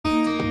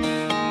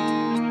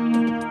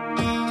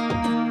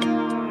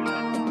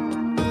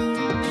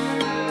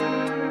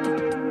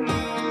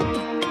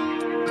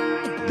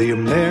The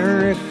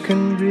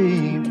American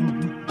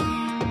dream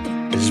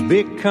has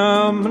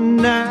become a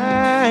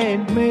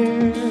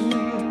nightmare.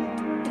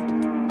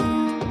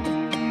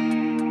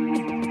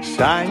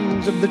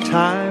 Signs of the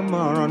time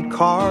are on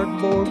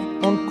cardboard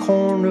on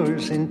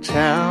corners in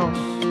town.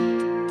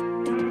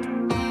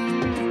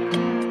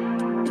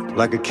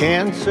 Like a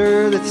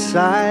cancer that's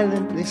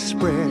silently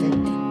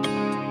spreading,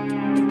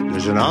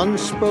 there's an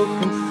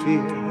unspoken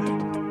fear.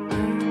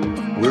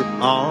 We're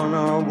on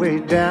our way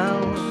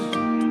down.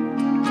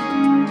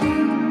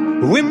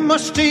 We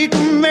must take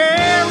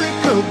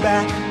America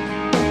back.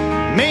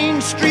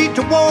 Main Street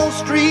to Wall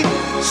Street,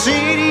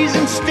 cities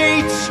and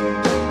states,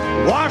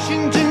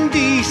 Washington,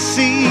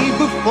 D.C.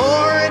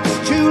 Before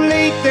it's too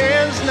late,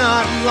 there's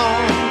not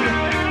long.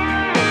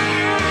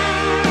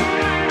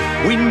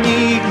 We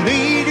need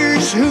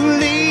leaders who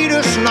lead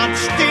us, not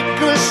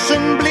stick us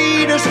and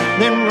bleed us,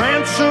 then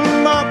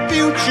ransom our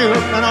future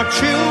and our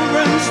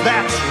children's,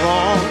 that's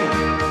wrong.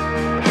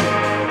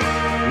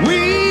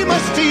 We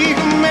must take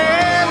America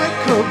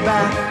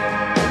back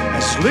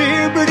as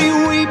liberty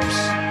weeps,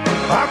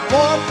 our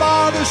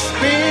forefathers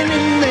spin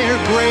in their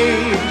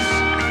graves.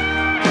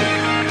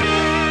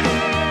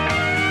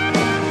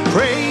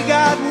 Pray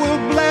God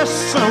will bless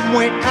some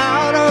way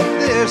out of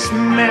this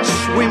mess.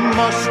 We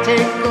must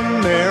take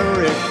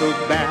America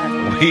back.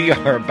 We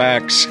are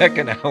back,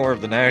 second hour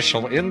of the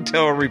National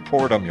Intel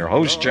Report. I'm your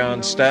host,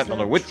 John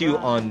Stadtmiller, with you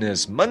on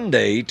this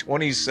Monday,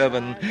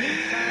 27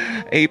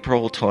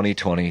 April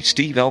 2020.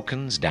 Steve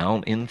Elkins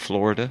down in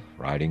Florida,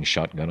 riding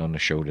shotgun on the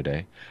show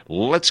today.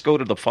 Let's go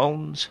to the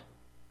phones.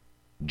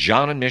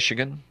 John in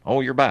Michigan. Oh,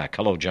 you're back.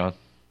 Hello, John.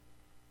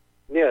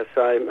 Yes,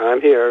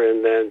 I'm here,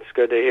 and it's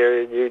good to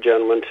hear you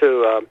gentlemen,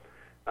 too.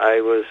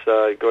 I was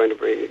going to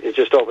bring, it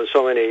just opened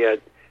so many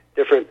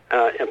different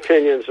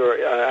opinions or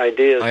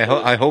ideas.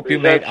 I hope you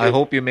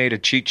made a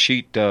cheat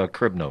sheet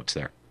crib notes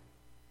there.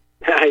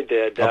 I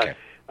did. Okay.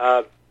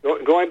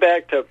 Going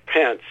back to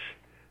Pence,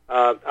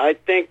 I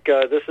think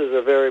this is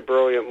a very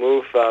brilliant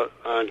move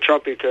on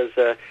Trump because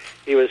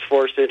he was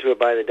forced into it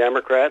by the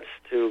Democrats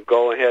to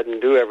go ahead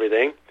and do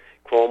everything.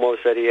 Cuomo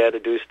said he had to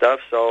do stuff,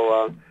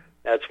 so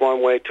that's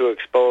one way to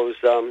expose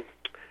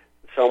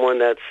someone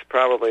that's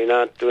probably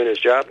not doing his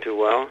job too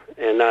well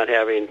and not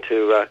having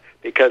to,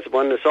 because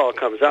when this all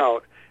comes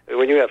out,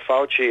 when you have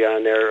Fauci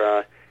on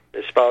there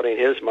spouting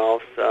his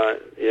mouth,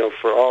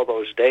 for all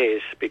those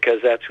days,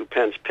 because that's who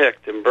Pence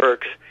picked, and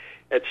Birx,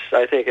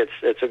 I think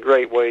it's a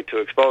great way to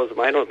expose him.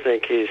 I don't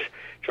think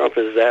Trump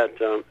is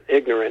that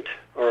ignorant,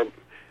 or,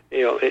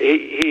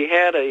 he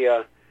had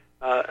a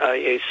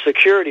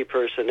security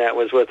person that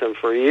was with him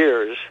for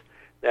years,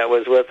 that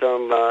was with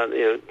him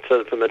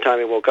so from the time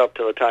he woke up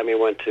till the time he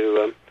went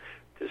to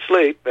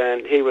sleep,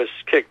 and he was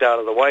kicked out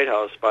of the White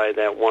House by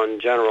that one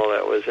general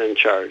that was in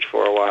charge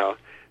for a while.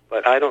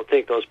 But I don't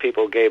think those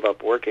people gave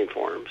up working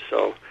for him.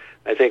 So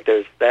I think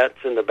that's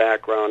in the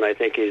background. I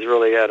think he's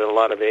really had a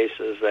lot of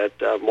aces that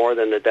more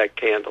than the deck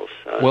candles.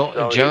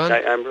 Well,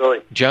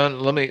 so John,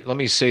 let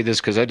me say this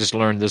because I just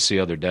learned this the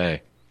other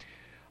day.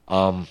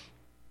 That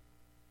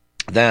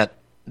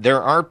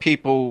there are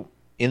people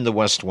in the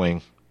West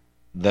Wing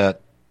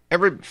that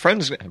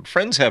friends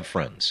have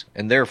friends,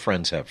 and their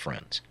friends have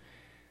friends.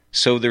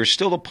 So there's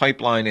still a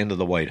pipeline into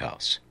the White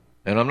House.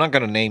 And I'm not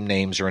going to name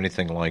names or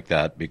anything like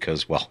that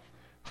because, well,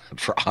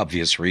 for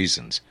obvious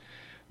reasons.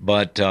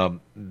 But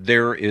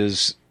there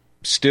is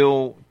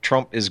still,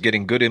 Trump is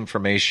getting good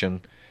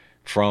information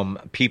from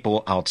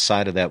people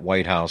outside of that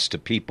White House to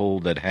people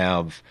that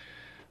have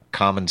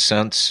common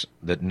sense,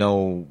 that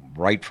know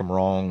right from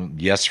wrong,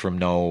 yes from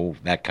no,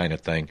 that kind of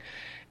thing.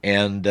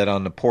 And that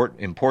on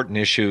important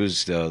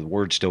issues, the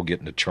word's still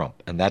getting to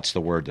Trump. And that's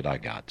the word that I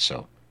got.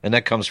 So, and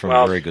that comes from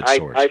a very good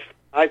source.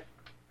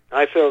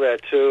 I feel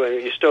that, too.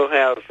 And you still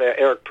have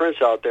Eric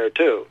Prince out there,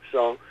 too.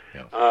 So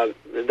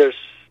there's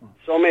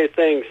so many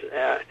things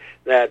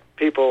that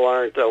people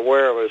aren't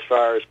aware of as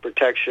far as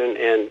protection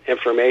and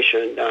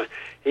information.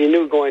 He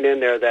knew going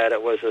in there that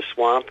it was a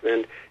swamp,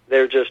 and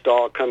they're just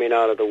all coming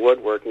out of the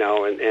woodwork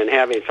now. And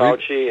having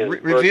Fauci and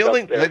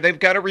revealing, they've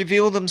got to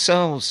reveal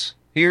themselves.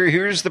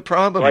 Here's the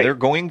problem. Right. They're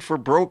going for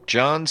broke,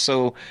 John,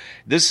 so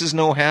this is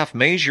no half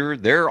measure.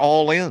 They're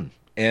all in,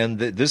 and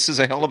this is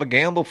a hell of a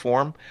gamble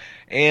for them,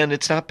 and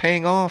it's not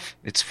paying off.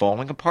 It's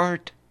falling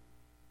apart.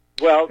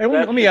 Well, hey,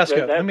 let me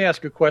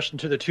ask a question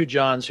to the two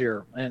Johns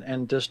here,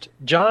 and just,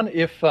 John,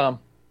 if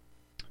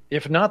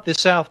not the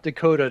South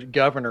Dakota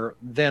governor,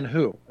 then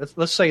who?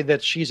 Let's say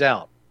that she's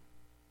out.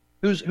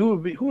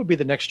 Who would be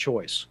the next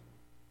choice?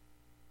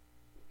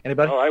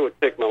 Anybody? Oh, I would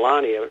pick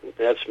Melania.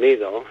 That's me,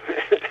 though.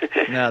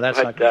 No,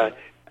 that's not good.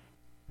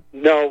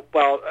 No,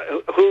 well,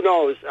 who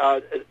knows?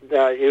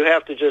 You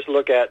have to just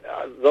look at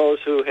those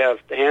who have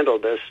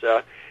handled this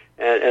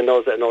and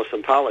those that know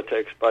some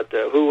politics. But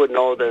who would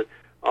know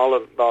all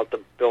about the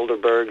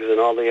Bilderbergs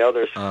and all the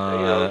others?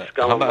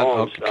 Scum and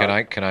bones.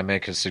 Can I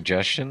make a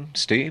suggestion,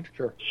 Steve?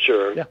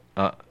 Sure.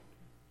 Yeah.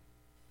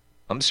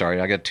 I'm sorry,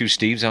 I got two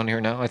Steves on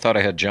here now. I thought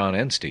I had John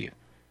and Steve.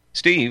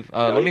 Steve,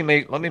 let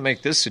me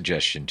make this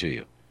suggestion to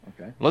you.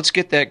 Okay. Let's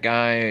get that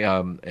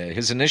guy.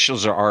 His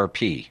initials are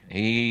RP.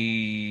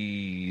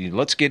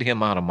 Let's get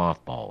him out of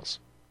mothballs.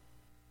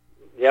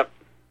 Yep.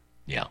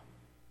 Yeah.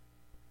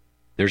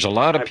 There's a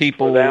lot of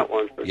people. That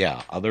one.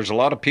 Yeah. There's a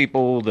lot of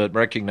people that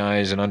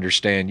recognize and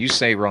understand. You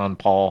say, Ron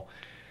Paul.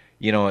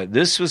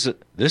 This was a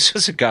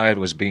guy that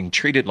was being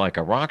treated like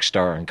a rock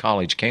star on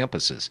college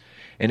campuses,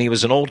 and he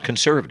was an old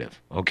conservative.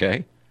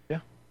 Okay. Yeah.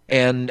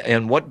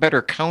 And what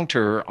better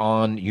counter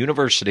on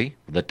university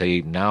that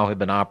they now have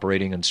been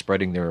operating and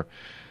spreading their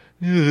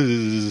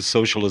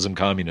socialism,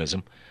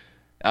 communism?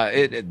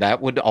 That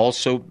would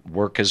also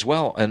work as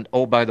well. And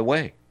oh, by the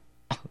way,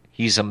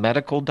 he's a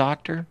medical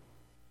doctor,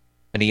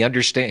 and he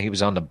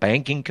was on the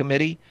banking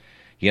committee.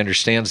 He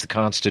understands the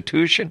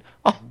Constitution.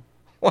 Oh,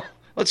 well,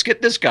 let's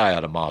get this guy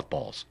out of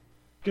mothballs.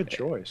 Good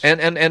choice.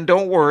 And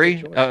don't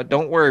worry,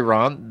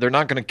 Ron. They're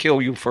not going to kill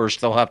you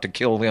first. They'll have to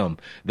kill him.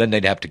 Then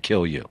they'd have to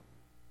kill you.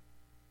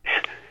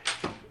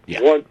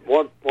 Yeah.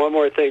 One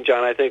more thing,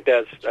 John. I think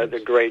that's a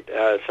great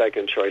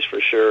second choice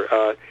for sure.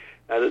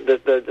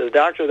 The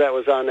doctor that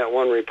was on that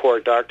one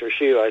report, Dr.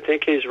 Sheila, I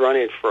think he's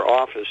running for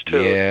office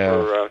too.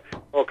 Yeah.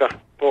 For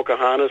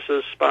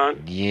Pocahontas'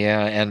 spot.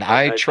 Yeah, and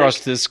I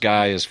trust this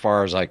guy as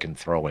far as I can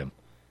throw him.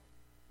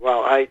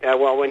 Well,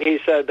 when he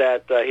said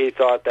that, he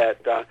thought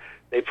that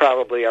they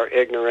probably are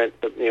ignorant.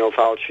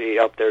 Fauci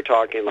up there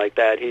talking like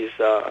that. He's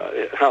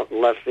out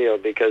in left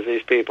field because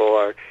these people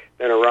are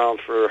been around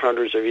for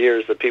hundreds of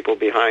years. The people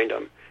behind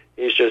him.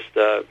 He's just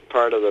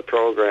part of the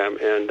program,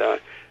 and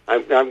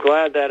I'm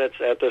glad that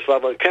it's at this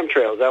level.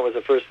 Chemtrails. That was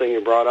the first thing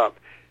you brought up.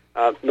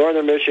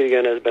 Northern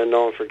Michigan has been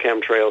known for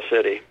chemtrail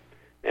city.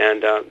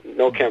 And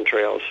no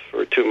chemtrails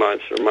for 2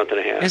 months or a month and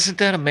a half. Isn't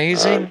that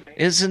amazing?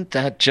 Isn't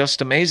that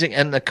just amazing?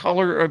 And the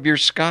color of your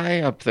sky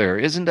up there,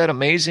 isn't that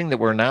amazing that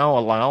we're now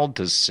allowed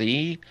to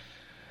see?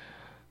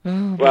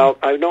 Well,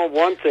 I know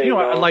one thing.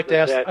 I'd like to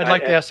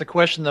ask the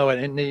question though.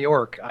 In New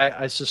York,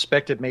 I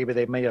suspected maybe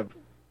they may have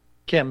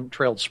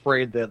chemtrail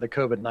sprayed the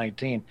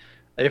COVID-19.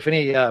 If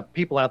any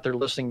people out there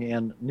listening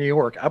in New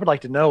York, I would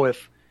like to know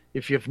if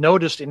you've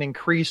noticed an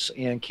increase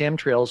in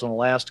chemtrails in the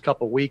last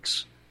couple of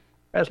weeks.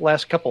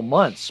 Last couple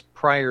months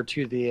prior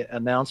to the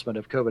announcement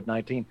of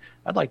COVID-19,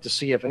 I'd like to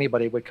see if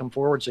anybody would come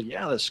forward and say,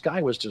 yeah, the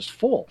sky was just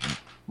full,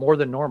 more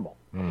than normal.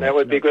 That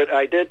would be good.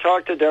 I did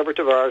talk to Deborah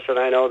Tavares, and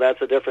I know that's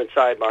a different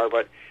sidebar,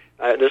 but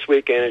this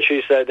weekend, and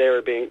she said they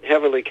were being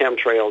heavily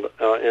chemtrailed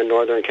in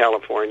Northern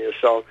California.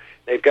 So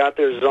they've got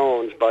their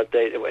zones, but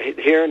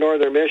here in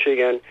Northern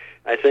Michigan,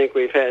 I think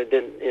we've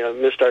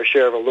missed our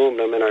share of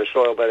aluminum in our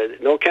soil,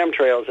 but no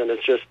chemtrails, and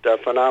it's just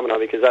phenomenal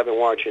because I've been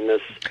watching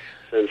this.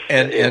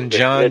 And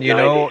John, you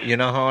know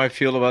how I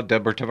feel about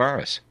Deborah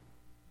Tavares.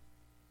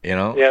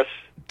 Yes.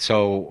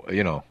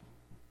 So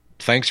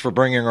thanks for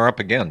bringing her up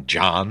again,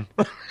 John.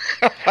 Well,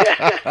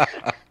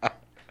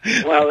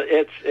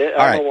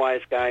 I'm a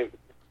wise guy.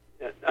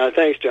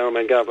 Thanks,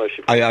 gentlemen. God bless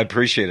you. I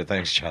appreciate it.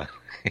 Thanks, John.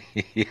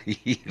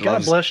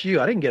 God bless you.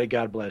 I didn't get a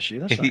God bless you.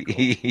 That's not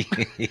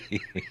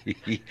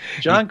cool.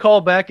 John,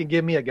 call back and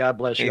give me a God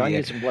bless you. I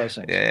need some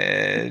blessings.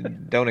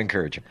 Don't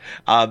encourage him.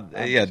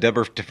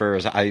 Deborah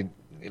Tavares.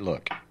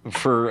 Look,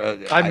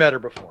 I met her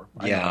before.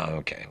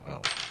 Okay.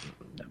 Well,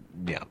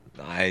 yeah.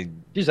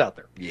 She's out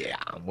there. Yeah.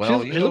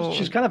 Well,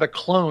 she's kind of a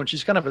clone.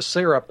 She's kind of a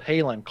Sarah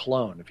Palin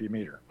clone, if you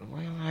meet her.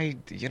 Well, I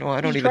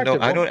don't even know.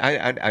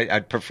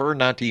 I'd prefer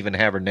not to even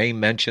have her name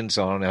mentioned,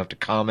 so I don't have to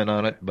comment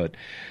on it. But,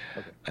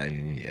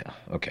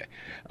 okay.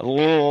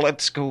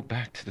 Let's go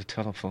back to the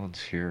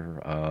telephones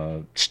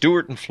here.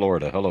 Stuart in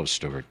Florida. Hello,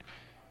 Stuart.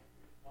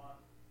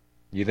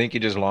 You think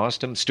you just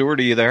lost him? Stuart,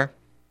 are you there?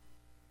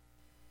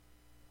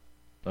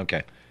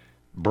 Okay.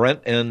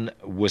 Brent in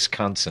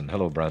Wisconsin.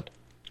 Hello, Brent.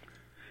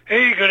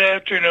 Hey, good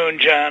afternoon,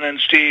 John and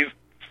Steve.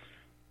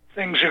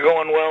 Things are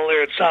going well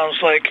there. It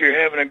sounds like you're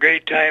having a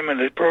great time in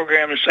the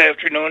program this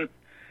afternoon.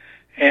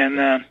 And,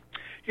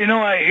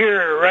 I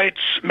hear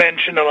rights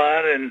mentioned a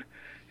lot and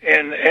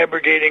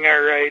abrogating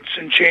our rights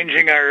and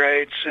changing our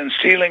rights and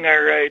stealing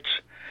our rights.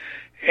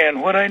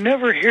 And what I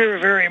never hear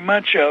very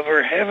much of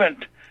or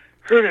haven't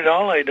heard at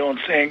all, I don't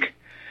think,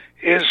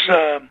 is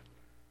the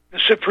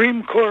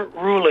Supreme Court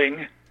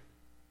ruling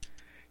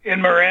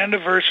in Miranda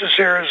versus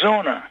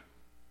Arizona,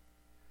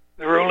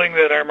 the ruling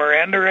that our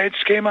Miranda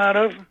rights came out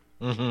of.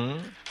 Mm-hmm.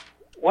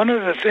 One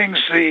of the things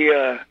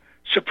the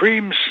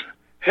Supremes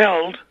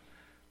held,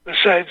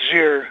 besides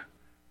your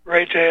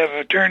right to have an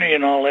attorney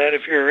and all that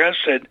if you're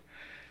arrested,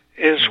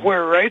 is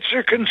where rights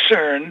are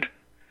concerned,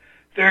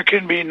 there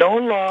can be no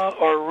law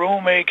or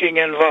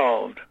rulemaking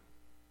involved.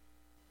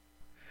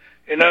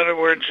 In other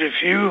words,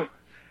 if you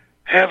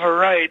have a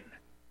right,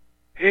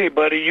 hey,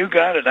 buddy, you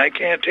got it. I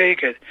can't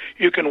take it.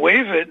 You can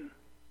waive it.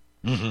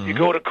 Mm-hmm. You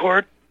go to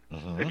court.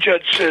 Mm-hmm. The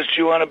judge says,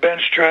 do you want a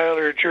bench trial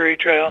or a jury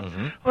trial?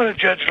 Mm-hmm. Well, the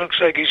judge looks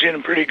like he's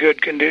in pretty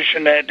good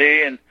condition that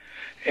day,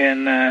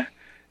 and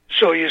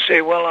so you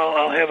say, well,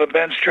 I'll have a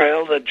bench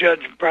trial. The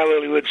judge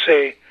probably would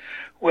say,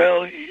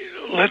 well,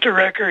 let the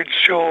records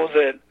show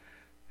that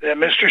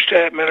Mr.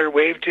 Stadtmiller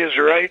waived his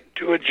right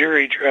to a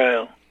jury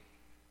trial.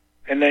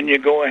 And then you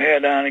go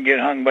ahead on and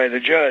get hung by the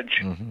judge.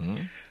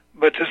 Mm-hmm.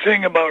 But the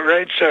thing about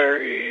rights are,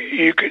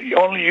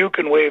 only you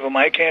can waive them.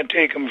 I can't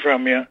take them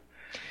from you.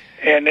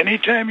 And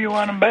anytime you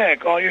want them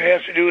back, all you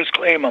have to do is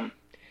claim them.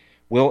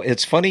 Well,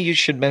 it's funny you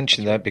should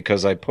mention that,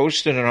 because I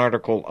posted an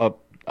article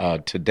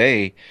up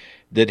today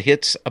that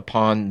hits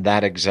upon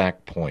that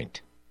exact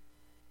point.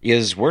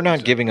 We're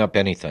not giving up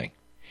anything.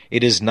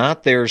 It is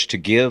not theirs to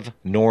give,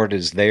 nor it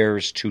is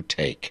theirs to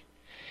take.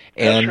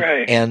 That's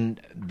right.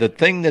 And the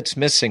thing that's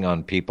missing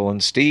on people,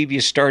 and Steve,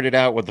 you started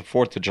out with the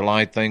 4th of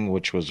July thing,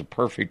 which was a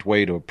perfect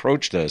way to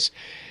approach this.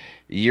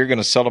 You're going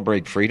to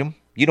celebrate freedom?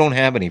 You don't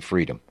have any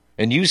freedom.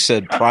 And you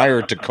said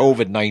prior to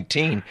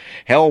COVID-19,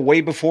 hell, way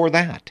before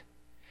that.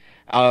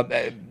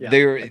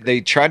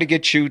 They try to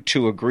get you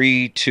to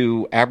agree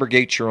to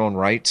abrogate your own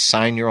rights,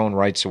 sign your own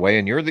rights away,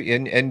 and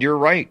you're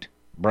right,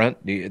 Brent.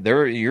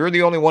 You're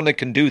the only one that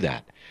can do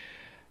that.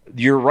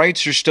 Your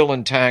rights are still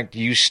intact.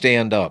 You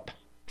stand up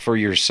for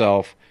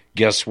yourself.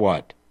 Guess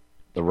what?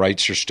 The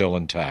rights are still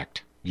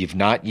intact. You've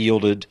not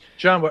yielded.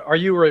 John, are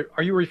you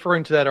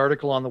referring to that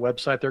article on the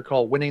website there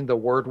called "Winning the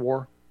Word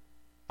War"?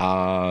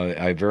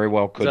 I very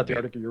well could. Is that the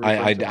article you're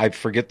referring to? I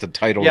forget the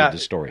title of the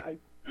story.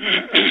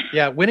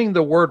 Winning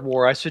the Word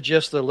War. I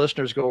suggest the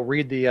listeners go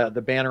read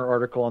the banner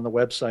article on the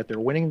website there.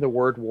 Winning the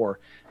Word War,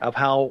 of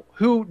how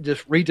who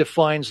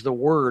redefines the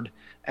word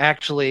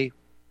actually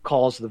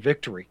calls the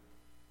victory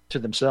to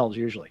themselves.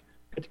 Usually,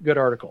 good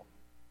article.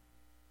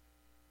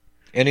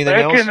 Anything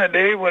else? Back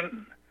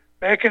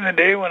in the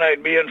day when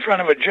I'd be in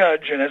front of a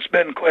judge, and it's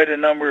been quite a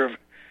number of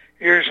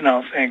years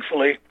now,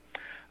 thankfully,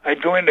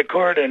 I'd go into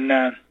court,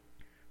 and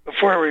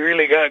before we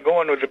really got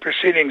going with the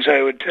proceedings,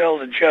 I would tell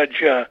the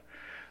judge,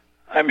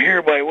 I'm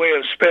here by way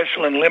of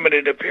special and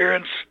limited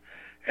appearance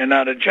and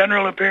not a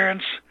general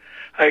appearance.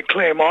 I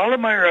claim all of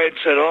my rights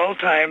at all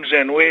times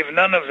and waive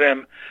none of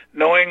them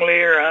knowingly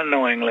or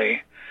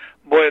unknowingly.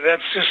 Boy,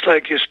 that's just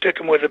like you stick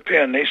them with a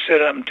pin. They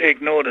sit up and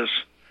take notice.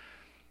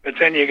 But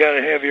then you got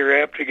to have your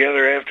act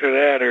together after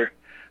that, or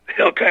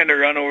they'll kind of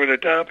run over the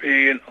top of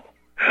you,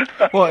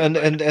 Well, and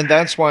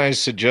that's why I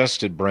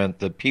suggested, Brent,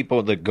 that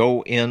people that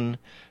go in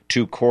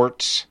to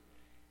courts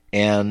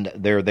and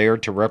they're there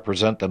to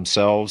represent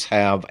themselves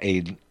have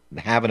an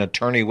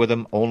attorney with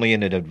them only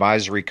in an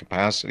advisory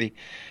capacity,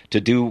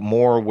 to do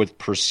more with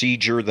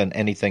procedure than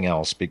anything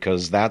else,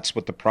 because that's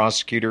what the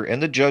prosecutor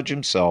and the judge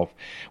himself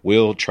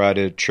will try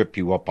to trip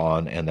you up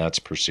on, and that's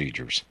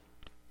procedures.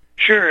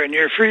 Sure, and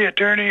your free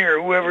attorney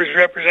or whoever's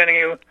representing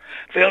you,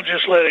 they'll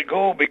just let it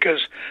go because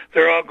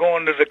they're all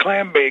going to the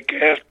clam bake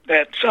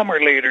that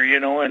summer later,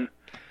 and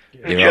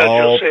the judge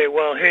will say,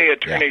 well, hey,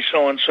 attorney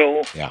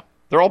so-and-so. Yeah,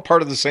 they're all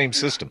part of the same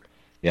system.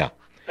 Yeah.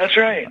 That's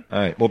right. All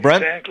right. Well,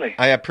 Brent, exactly.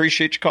 I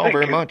appreciate your call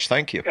very much.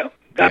 Thank you. Yeah.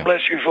 God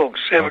bless you folks.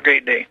 Have a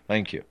great day.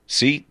 Thank you.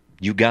 See,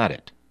 you got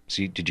it.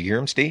 See, did you hear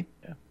him, Steve?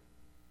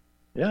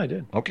 Yeah, I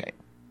did. Okay.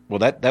 Well,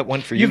 that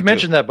went for you. You've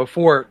mentioned that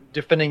before,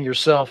 defending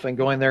yourself and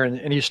going there,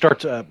 and you start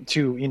to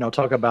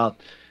talk about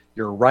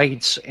your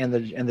rights, and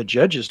the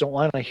judges don't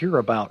want to hear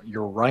about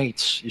your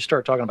rights. You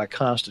start talking about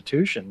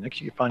Constitution.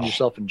 Next, you find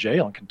yourself in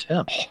jail and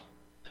contempt.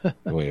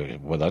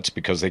 Well, that's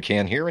because they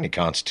can't hear any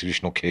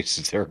constitutional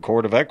cases. They're a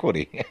court of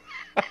equity.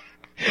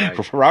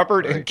 Right.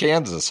 Robert in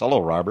Kansas.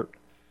 Hello, Robert.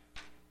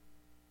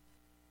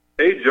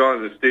 Hey,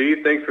 John and Steve.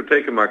 Thanks for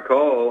taking my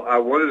call. I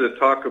wanted to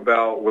talk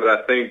about what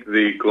I think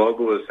the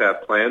globalists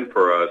have planned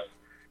for us.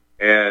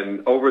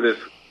 And over this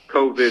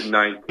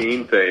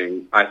COVID-19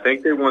 thing, I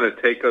think they want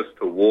to take us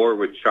to war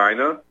with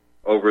China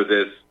over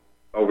this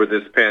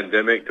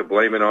pandemic, to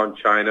blame it on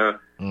China.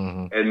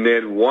 Mm-hmm. And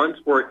then once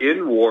we're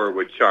in war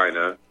with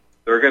China,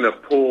 they're going to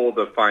pull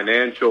the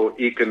financial,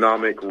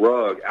 economic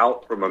rug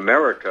out from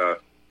America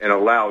and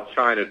allow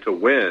China to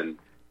win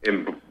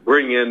and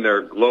bring in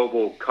their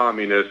global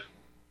communist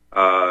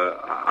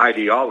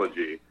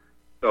ideology.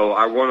 So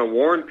I want to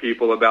warn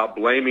people about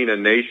blaming a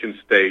nation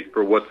state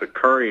for what's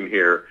occurring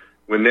here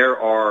when there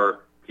are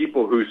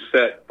people who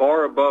set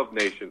far above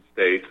nation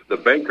states, the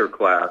banker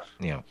class,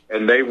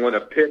 and they want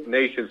to pit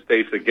nation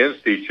states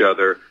against each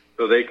other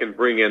so they can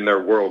bring in their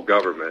world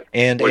government.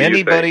 And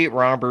anybody,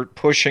 Robert,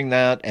 pushing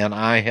that, and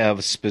I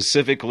have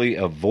specifically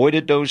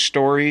avoided those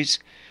stories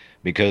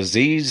because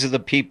these are the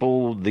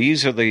people,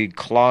 these are the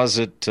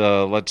closet,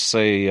 let's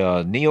say,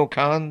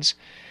 neocons,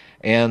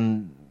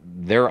 and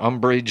their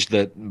umbrage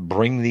that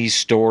bring these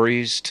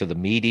stories to the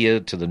media,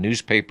 to the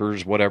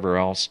newspapers, whatever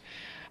else.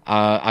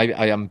 I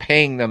am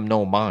paying them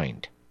no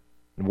mind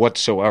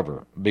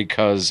whatsoever,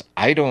 because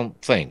I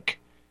don't think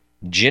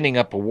ginning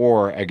up a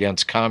war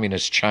against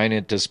communist China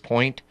at this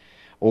point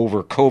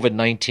over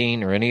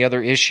COVID-19 or any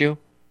other issue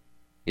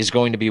is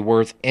going to be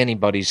worth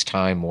anybody's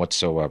time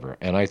whatsoever.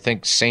 And I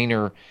think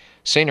saner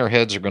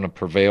heads are going to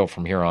prevail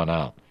from here on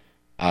out.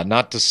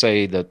 Not to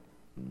say that,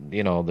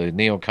 the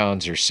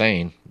neocons are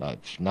sane,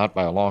 not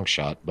by a long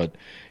shot, but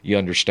you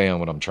understand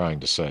what I'm trying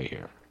to say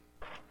here.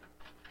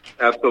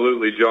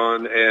 Absolutely,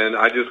 John, and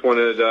I just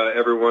wanted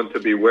everyone to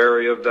be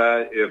wary of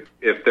that.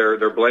 If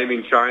they're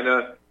blaming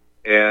China,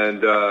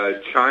 And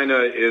China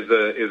is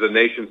a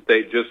nation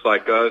state just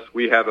like us.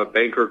 We have a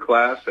banker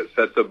class that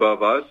sits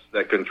above us,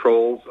 that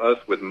controls us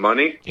with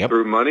money,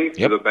 through money,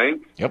 through the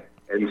bank.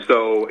 And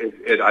so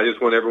I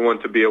just want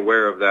everyone to be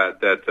aware of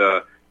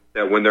that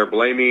when they're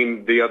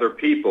blaming the other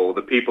people,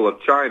 the people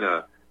of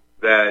China,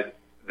 that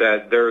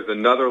there's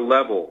another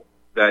level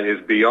that is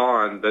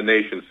beyond the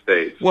nation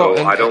state.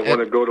 So I don't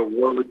want to go to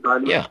war with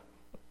China. Yeah.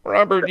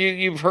 Robert,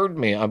 you've heard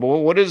me.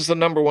 What is the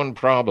number one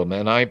problem?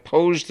 And I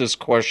posed this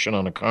question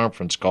on a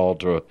conference call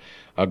to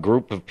a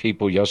group of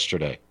people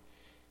yesterday,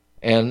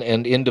 and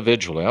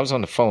individually. I was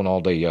on the phone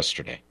all day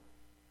yesterday.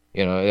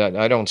 You know,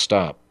 I don't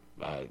stop.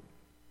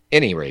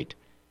 Any rate,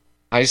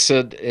 I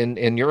said,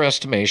 in your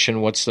estimation,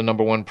 what's the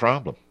number one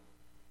problem?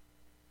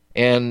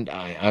 And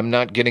I'm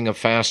not getting a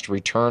fast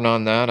return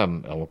on that.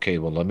 I'm okay.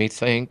 Well, let me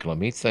think.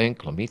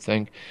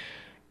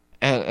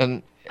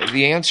 And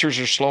the answers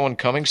are slow in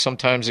coming.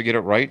 Sometimes they get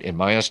it right, in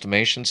my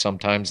estimation.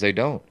 Sometimes they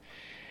don't.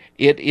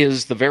 It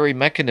is the very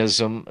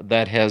mechanism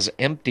that has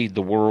emptied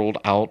the world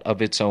out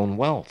of its own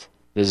wealth.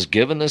 That has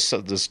given us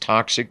this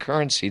toxic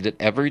currency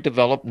that every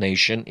developed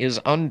nation is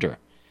under.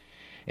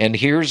 And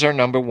here's our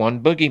number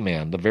one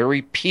boogeyman, the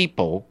very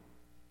people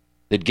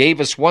that gave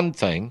us one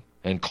thing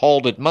and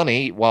called it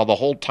money, while the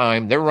whole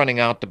time they're running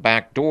out the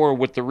back door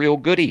with the real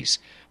goodies,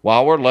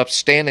 while we're left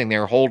standing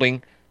there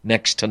holding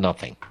next to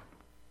nothing.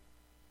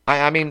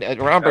 I mean,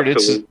 Robert,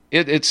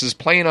 it's as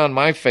plain on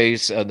my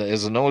face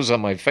as a nose on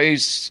my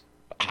face.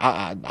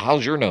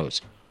 How's your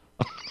nose?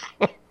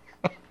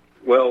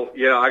 Well,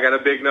 yeah, I got a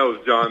big nose,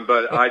 John,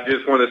 but I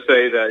just want to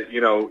say that,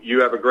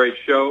 you have a great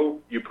show.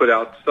 You put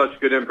out such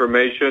good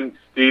information.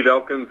 Steve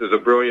Elkins is a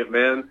brilliant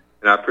man,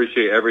 and I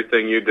appreciate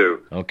everything you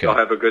do. Okay. Y'all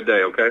have a good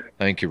day, okay?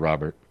 Thank you,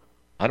 Robert.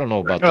 I don't know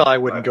about that. I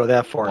wouldn't go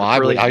that far.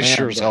 Well, I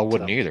sure as hell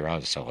wouldn't either. I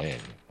was so in.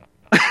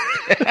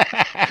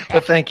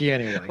 But thank you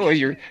anyway. Well,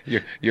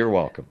 you're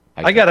welcome.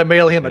 I got to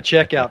mail him a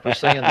check out for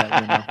saying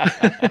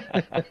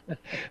that.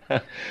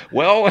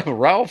 Well,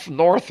 Ralph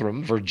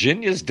Northam,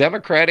 Virginia's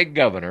Democratic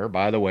governor,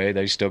 by the way,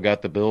 they still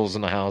got the bills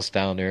in the House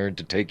down there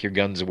to take your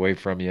guns away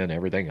from you and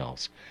everything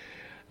else.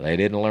 They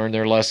didn't learn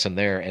their lesson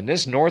there. And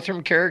this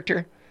Northam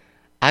character,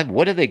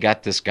 what do they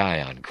got this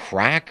guy on,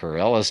 crack or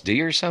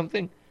LSD or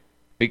something?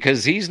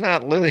 Because he's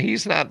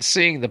not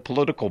seeing the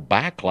political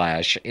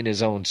backlash in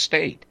his own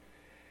state.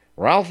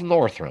 Ralph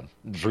Northam,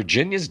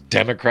 Virginia's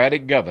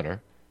Democratic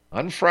governor,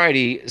 on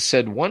Friday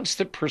said once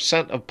the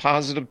percent of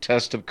positive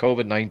tests of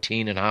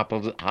COVID-19 and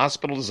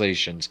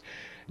hospitalizations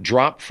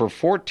drop for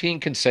 14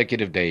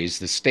 consecutive days,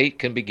 the state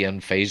can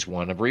begin phase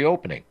 1 of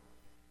reopening.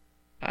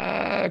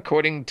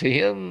 According to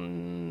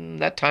him,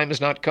 that time has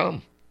not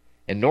come.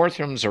 And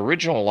Northam's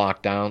original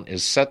lockdown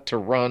is set to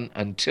run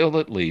until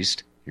at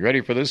least, you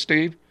ready for this,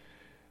 Steve?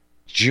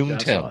 June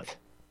 10th.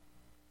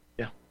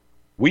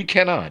 We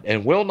cannot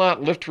and will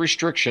not lift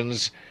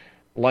restrictions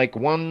like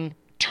one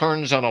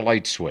turns on a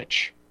light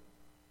switch.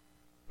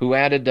 Who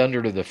added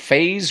under to the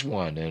phase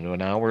 1, and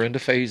now we're into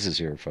phases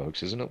here,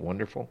 folks. Isn't it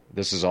wonderful?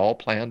 This is all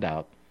planned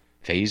out.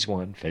 Phase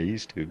 1,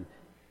 phase 2.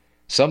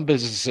 Some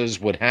businesses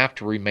would have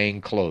to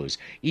remain closed.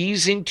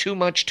 Easing too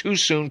much too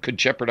soon could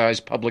jeopardize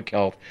public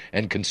health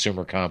and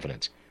consumer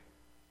confidence.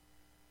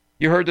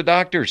 You heard the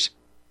doctors.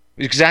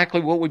 Exactly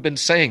what we've been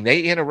saying.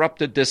 They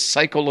interrupted this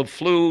cycle of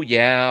flu.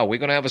 Yeah, we're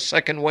going to have a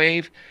second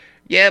wave.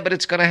 Yeah, but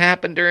it's going to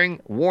happen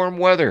during warm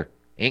weather.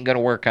 Ain't going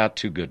to work out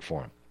too good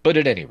for him. But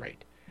at any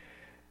rate,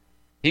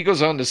 he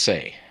goes on to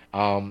say,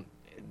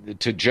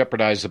 to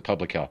jeopardize the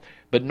public health.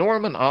 But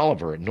Norman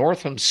Oliver,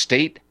 Northam's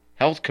state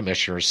health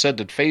commissioner, said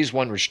that phase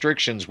 1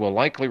 restrictions will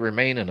likely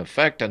remain in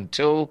effect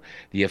until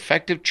the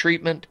effective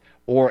treatment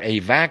or a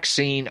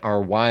vaccine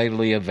are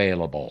widely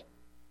available.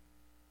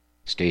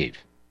 Steve.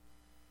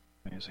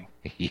 Amazing.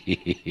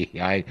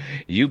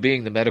 You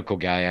being the medical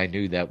guy, I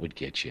knew that would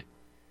get you.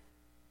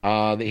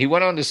 He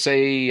went on to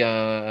say,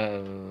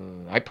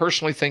 I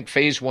personally think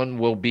phase 1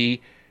 will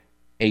be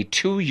a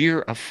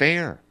 2-year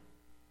affair.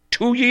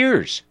 2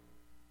 years.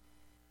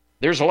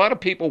 There's a lot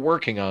of people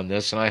working on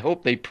this, and I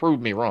hope they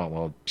prove me wrong.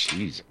 Well,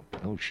 jeez,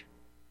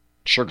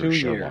 sugar 2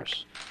 show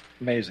years.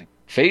 Amazing.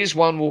 Phase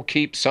 1 will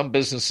keep some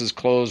businesses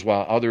closed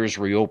while others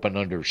reopen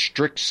under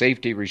strict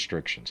safety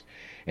restrictions.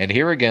 And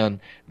here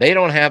again, they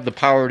don't have the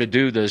power to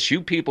do this.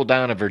 You people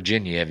down in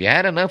Virginia, have you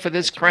had enough of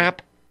this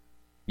crap?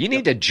 You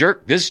need to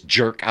jerk this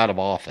jerk out of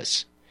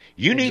office.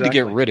 You need to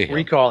get rid of him.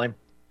 Recall him.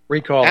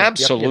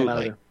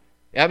 Absolutely.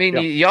 I mean,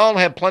 y'all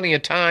have plenty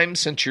of time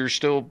since you're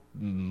still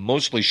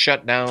mostly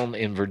shut down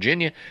in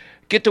Virginia.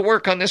 Get to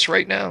work on this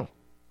right now.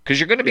 Because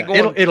you're going to be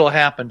going... It'll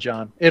happen,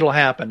 John. It'll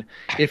happen.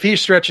 If he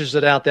stretches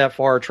it out that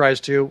far or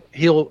tries to,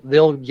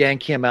 they'll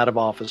yank him out of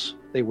office.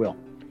 They will.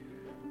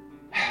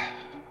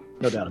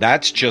 No doubt.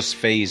 That's just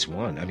phase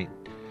 1. I mean,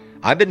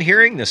 I've been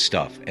hearing this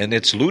stuff, and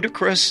it's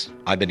ludicrous.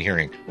 I've been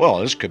hearing, well,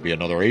 this could be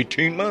another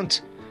 18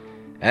 months.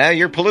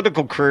 Your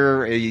political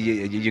career,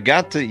 you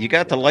got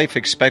the life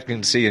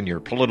expectancy in your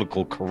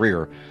political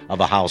career of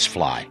a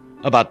housefly.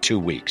 About 2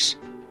 weeks.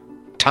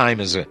 Time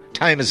is a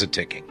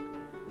ticking.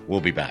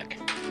 We'll be back.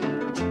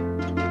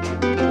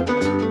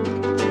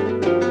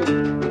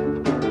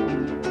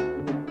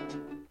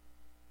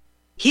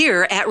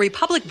 Here at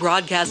Republic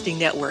Broadcasting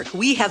Network,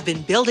 we have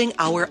been building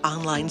our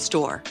online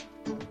store.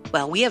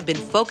 Well, we have been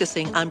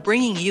focusing on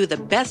bringing you the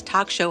best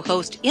talk show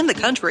host in the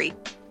country.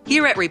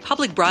 Here at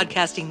Republic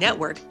Broadcasting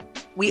Network,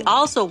 we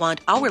also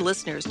want our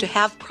listeners to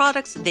have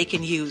products they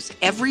can use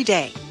every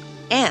day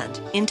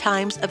and in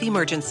times of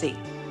emergency.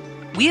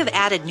 We have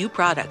added new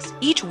products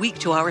each week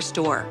to our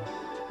store.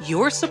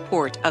 Your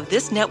support of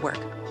this network,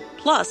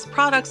 plus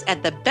products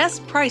at the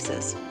best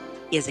prices,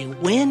 is a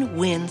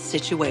win-win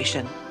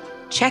situation.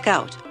 Check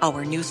out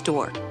our new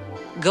store.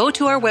 Go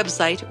to our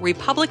website,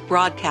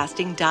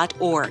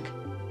 republicbroadcasting.org,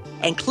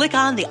 and click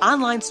on the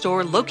online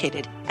store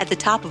located at the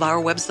top of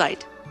our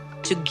website.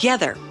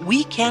 Together,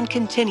 we can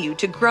continue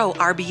to grow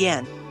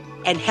RBN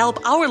and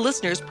help our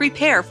listeners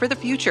prepare for the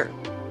future.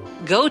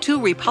 Go to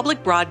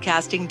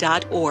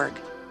republicbroadcasting.org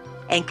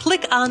and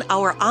click on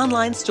our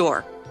online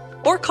store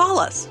or call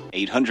us.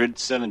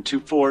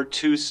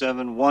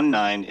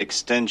 800-724-2719,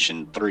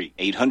 extension 3.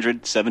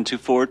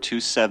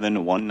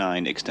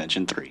 800-724-2719,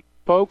 extension 3.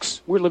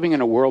 Folks, we're living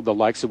in a world the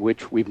likes of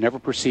which we've never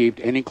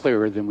perceived any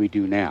clearer than we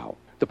do now.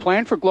 The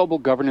plan for global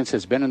governance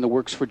has been in the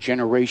works for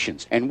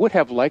generations and would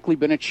have likely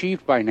been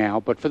achieved by now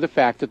but for the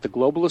fact that the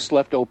globalists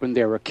left open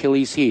their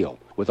Achilles heel.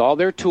 With all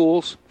their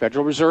tools,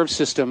 Federal Reserve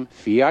System,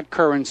 fiat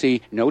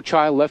currency, no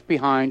child left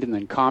behind, and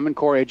then Common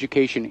Core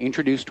education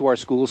introduced to our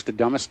schools to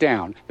dumb us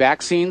down,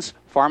 vaccines,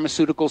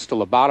 pharmaceuticals to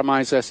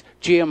lobotomize us,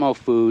 GMO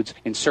foods,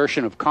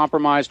 insertion of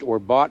compromised or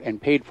bought and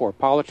paid for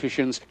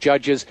politicians,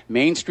 judges,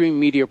 mainstream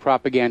media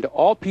propaganda,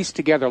 all pieced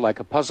together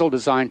like a puzzle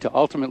designed to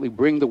ultimately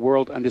bring the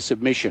world under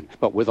submission.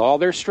 But with all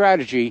their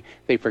strategy,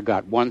 they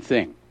forgot one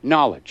thing: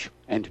 knowledge.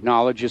 And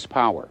knowledge is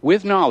power.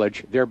 With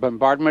knowledge, their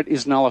bombardment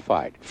is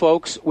nullified.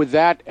 Folks, with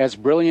that, as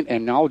brilliant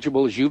and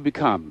knowledgeable as you've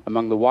become,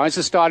 among the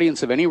wisest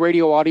audience of any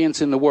radio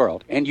audience in the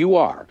world, and you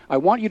are, I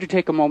want you to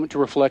take a moment to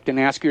reflect and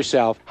ask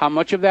yourself, how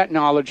much of that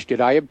knowledge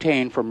did I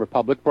obtain from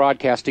Republic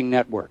Broadcasting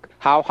Network?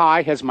 How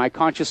high has my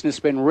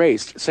consciousness been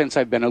raised since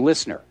I've been a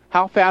listener?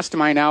 How fast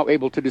am I now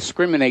able to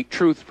discriminate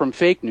truth from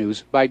fake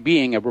news by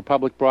being a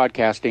Republic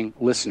Broadcasting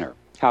listener?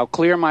 How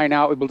clear am I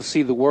now able to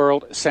see the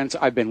world since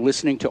I've been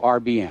listening to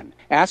RBN?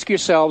 Ask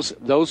yourselves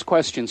those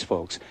questions,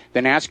 folks.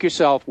 Then ask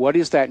yourself, what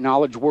is that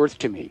knowledge worth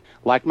to me?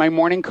 Like my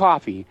morning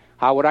coffee,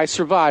 how would I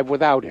survive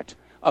without it?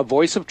 A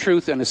voice of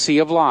truth in a sea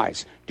of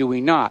lies. Do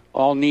we not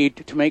all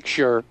need to make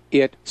sure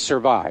it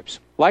survives?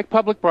 Like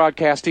public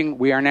broadcasting,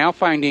 we are now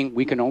finding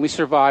we can only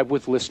survive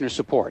with listener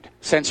support.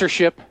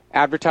 Censorship,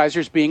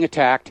 advertisers being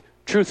attacked,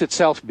 truth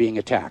itself being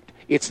attacked.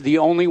 It's the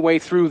only way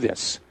through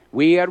this.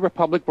 We at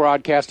Republic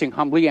Broadcasting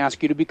humbly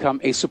ask you to become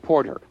a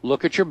supporter.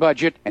 Look at your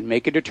budget and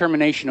make a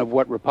determination of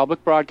what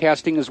Republic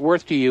Broadcasting is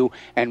worth to you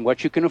and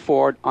what you can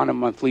afford on a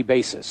monthly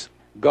basis.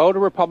 Go to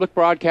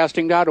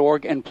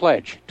republicbroadcasting.org and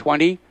pledge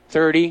 $20,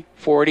 $30,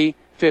 $40,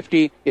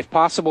 $50, if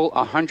possible,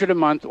 $100 a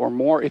month or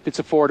more if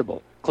it's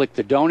affordable. Click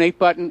the donate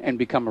button and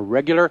become a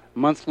regular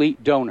monthly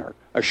donor.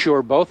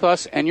 Assure both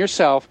us and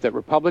yourself that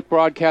Republic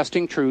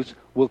Broadcasting truth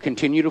will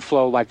continue to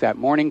flow like that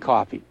morning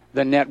coffee.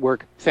 The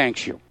network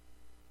thanks you.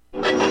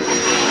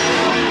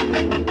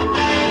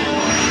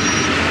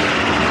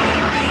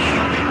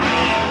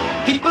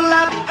 People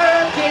of the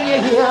earth, can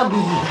you hear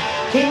me?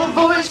 Came a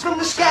voice from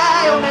the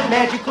sky on that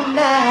magical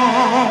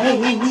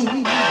night.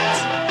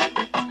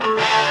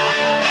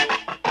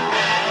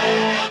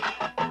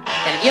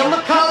 And in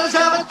the colors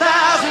of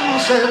 1,000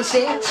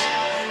 sunsets,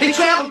 they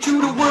traveled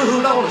to the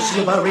world on a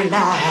silvery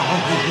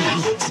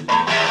light.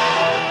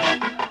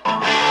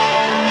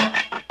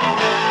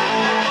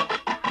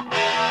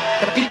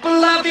 The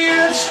people of the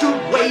earth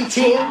stood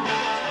waiting,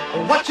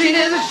 watching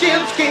as the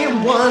ships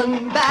came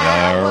one by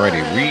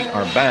Alrighty, we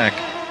are back.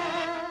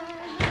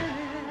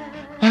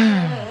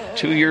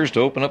 2 years to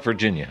open up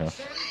Virginia, huh?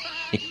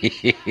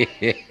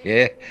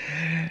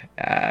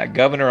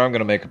 Governor, I'm going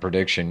to make a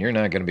prediction. You're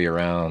not going to be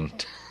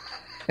around.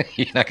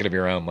 You're not going to be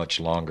around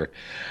much longer.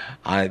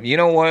 You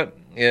know what?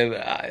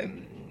 I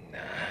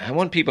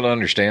want people to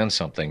understand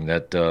something,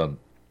 that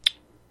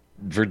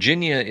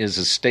Virginia is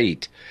a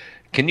state.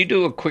 Can you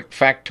do a quick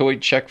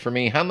factoid check for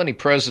me? How many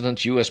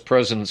presidents, U.S.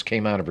 presidents,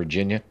 came out of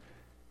Virginia?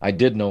 I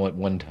did know at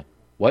one time.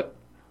 What?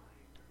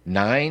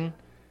 9?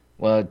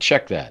 Well,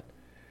 check that.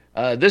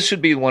 This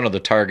would be one of the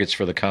targets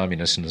for the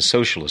communists and the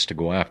socialists to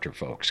go after,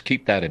 folks.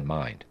 Keep that in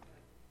mind.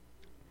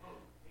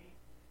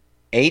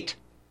 8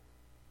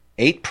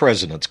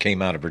 presidents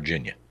came out of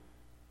Virginia.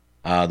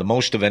 The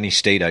most of any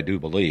state, I do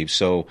believe.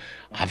 So,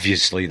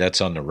 obviously, that's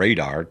on the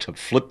radar to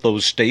flip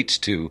those states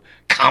to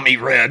commie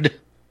red.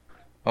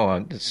 Oh,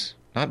 it's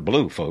not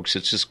blue, folks.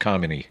 It's just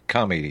commie.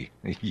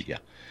 Yeah,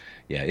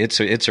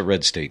 it's a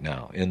red state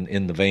now.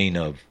 In the vein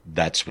of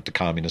that's what the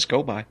communists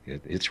go by.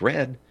 It's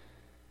red.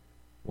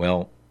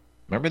 Well,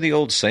 remember the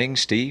old saying,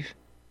 Steve?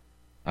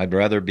 I'd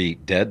rather be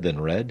dead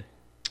than red.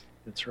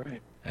 That's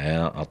right.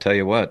 I'll tell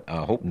you what.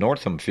 I hope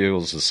Northam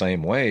feels the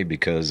same way,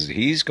 because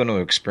he's going to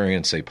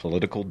experience a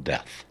political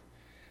death.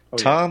 Oh,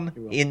 Tom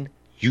in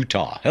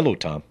Utah. Hello,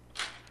 Tom.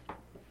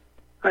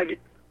 Hi,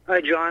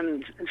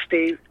 John and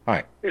Steve.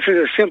 Hi. This is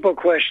a simple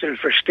question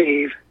for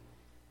Steve.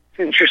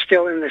 since you're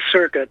still in the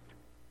circuit,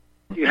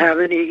 do you have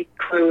any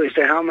clue as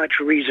to how much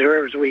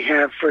reserves we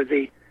have for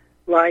the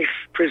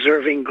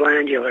life-preserving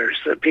glandulars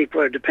that people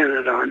are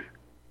dependent on?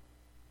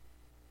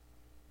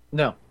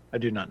 No, I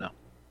do not know.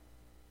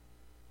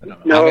 I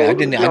don't know. I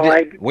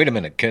didn't. Wait a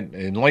minute.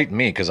 Enlighten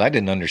me, because I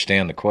didn't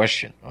understand the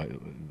question.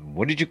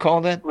 What did you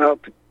call that? Well,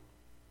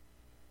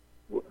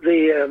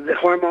 the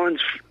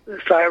hormones, the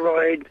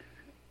thyroid,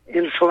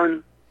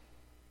 insulin,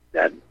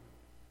 that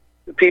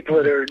the people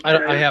that are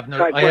I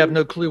have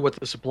no clue what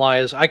the supply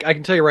is. I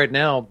can tell you right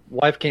now.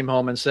 Wife came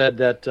home and said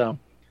that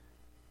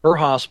her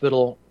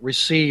hospital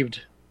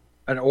received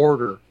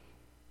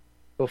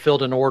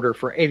fulfilled an order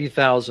for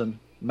 80,000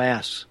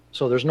 masks.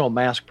 So there's no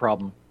mask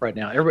problem right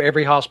now.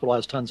 Every hospital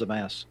has tons of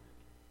masks.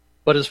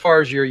 But as far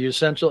as your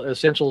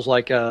essentials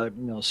like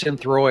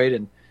Synthroid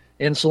and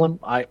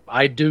insulin,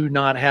 I do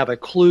not have a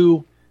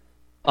clue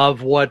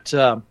of what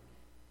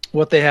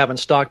they have in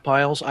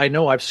stockpiles. I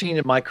know I've seen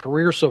in my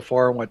career so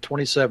far, in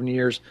 27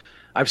 years,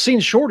 I've seen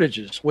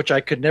shortages, which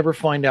I could never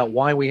find out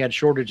why we had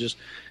shortages.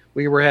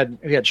 We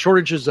had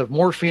shortages of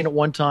morphine at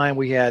one time.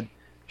 We had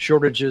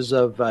shortages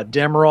of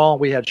Demerol.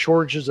 We had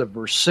shortages of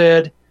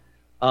Versed.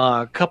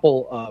 A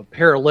couple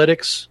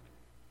paralytics,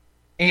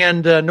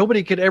 and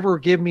nobody could ever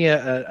give me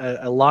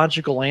a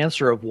logical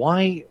answer of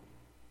why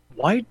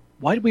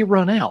did we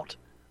run out?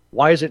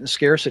 Why is it in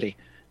scarcity?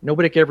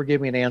 Nobody could ever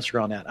give me an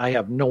answer on that. I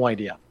have no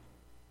idea.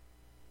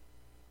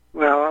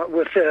 Well,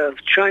 with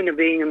China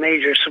being a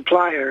major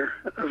supplier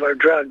of our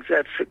drugs,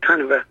 that's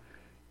kind of a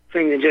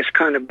thing that just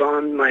kind of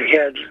bombed my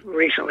head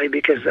recently,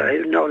 because I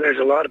know there's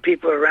a lot of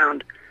people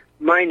around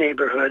my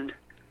neighborhood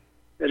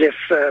that if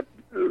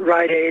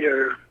Rite Aid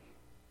or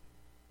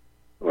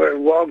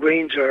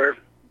Walgreens or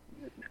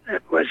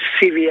was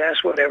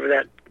CVS, whatever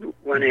that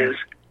one is.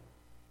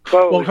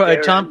 Well,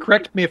 Tom,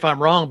 correct me if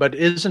I'm wrong, but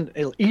isn't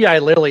Eli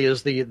Lilly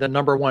is the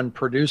number one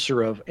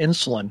producer of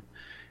insulin?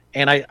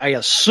 And I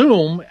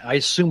assume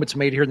it's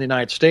made here in the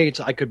United States.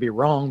 I could be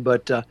wrong,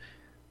 but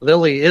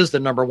Lilly is the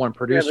number one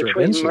producer of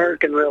insulin.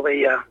 Merck and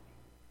Lilly,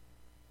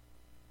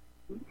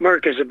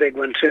 Merck is a big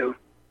one too.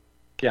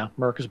 Yeah,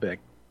 Merck is big.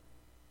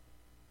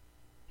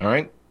 All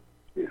right.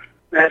 Yeah.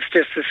 That's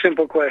just a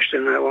simple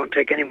question. I won't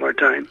take any more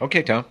time.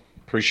 Okay, Tom.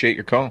 Appreciate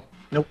your call.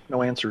 Nope,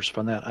 no answers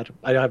from that.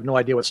 I have no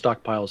idea what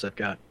stockpiles they've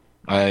got.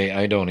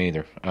 I don't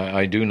either.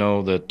 I do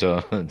know that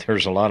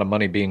there's a lot of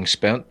money being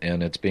spent,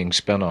 and it's being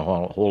spent on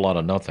a whole lot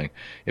of nothing.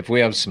 If we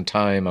have some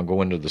time, I'll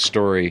go into the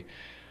story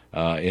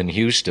in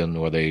Houston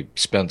where they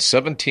spent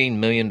 $17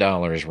 million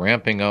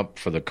ramping up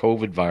for the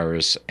COVID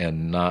virus,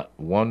 and not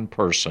one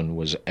person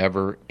was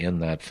ever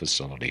in that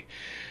facility.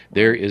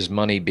 There is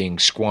money being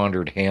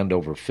squandered hand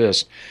over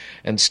fist.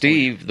 And,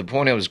 Steve, the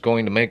point I was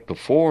going to make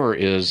before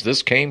is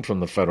this came from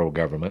the federal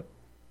government.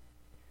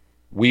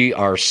 We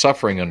are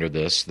suffering under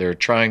this. They're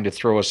trying to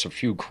throw us a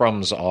few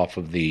crumbs off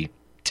of the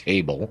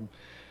table.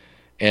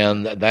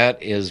 And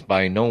that is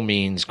by no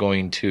means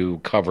going to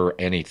cover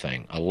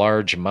anything. A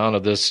large amount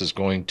of this is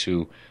going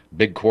to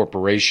big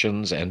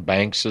corporations and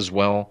banks as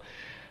well.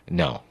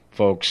 No,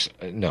 folks,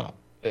 no.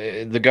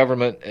 The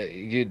government,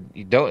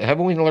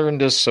 haven't we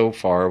learned this so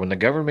far? When the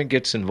government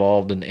gets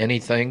involved in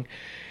anything,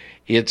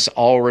 it's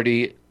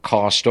already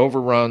cost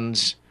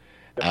overruns.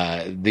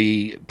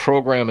 The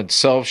program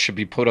itself should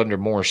be put under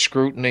more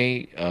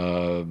scrutiny.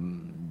 Oh,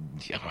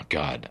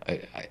 God.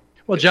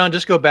 Well, John,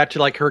 just go back to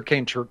like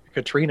Hurricane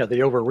Katrina,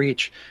 the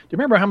overreach. Do you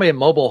remember how many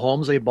mobile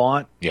homes they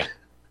bought? Yeah.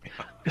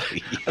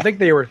 I think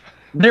they were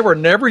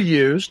never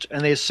used,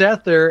 and they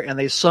sat there and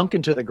they sunk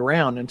into the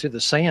ground, into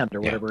the sand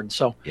or whatever. And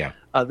so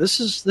this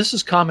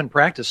is common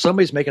practice.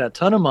 Somebody's making a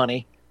ton of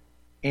money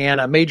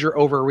and a major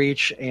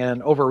overreach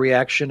and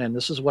overreaction, and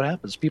this is what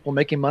happens. People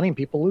making money and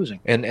people losing.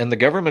 And the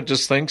government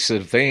just thinks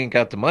that if they ain't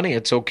got the money,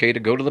 it's okay to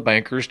go to the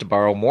bankers to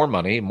borrow more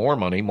money, and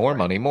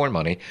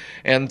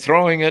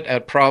throwing it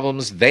at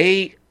problems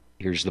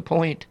here's the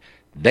point,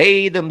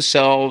 they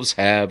themselves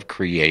have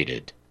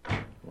created.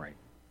 Right.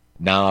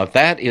 Now, if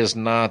that is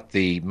not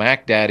the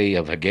Mac Daddy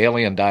of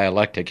Hegelian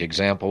dialectic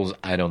examples,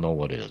 I don't know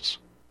what is.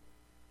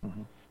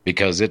 Mm-hmm.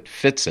 Because it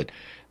fits it.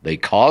 They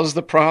caused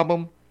the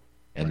problem,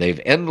 and they've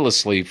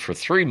endlessly, for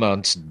 3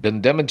 months,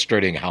 been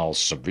demonstrating how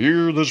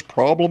severe this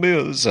problem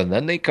is, and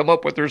then they come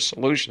up with their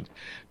solutions.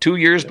 2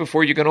 years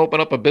before you can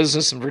open up a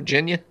business in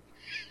Virginia?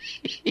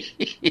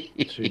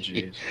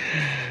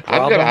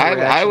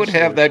 I would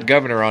have that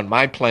governor on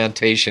my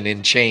plantation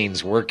in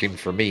chains working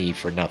for me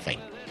for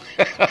nothing.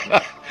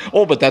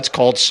 Oh, but that's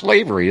called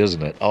slavery,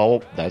 isn't it?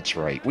 Oh, that's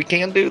right. We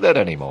can't do that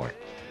anymore.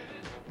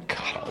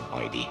 God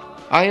almighty.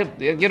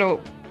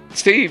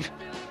 Steve,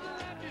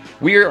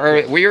 we are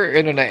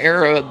in an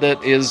era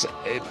that is,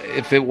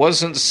 if it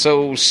wasn't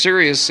so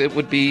serious, it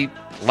would be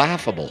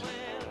laughable.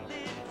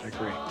 I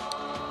agree.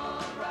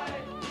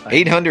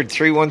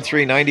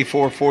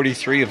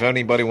 800-313-9443 if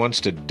anybody wants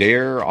to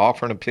dare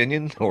offer an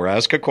opinion or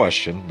ask a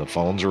question. The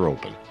phones are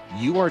open.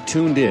 You are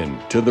tuned in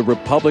to the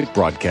Republic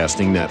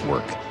Broadcasting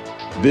Network.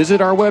 Visit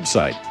our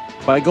website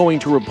by going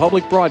to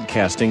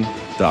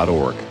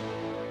republicbroadcasting.org.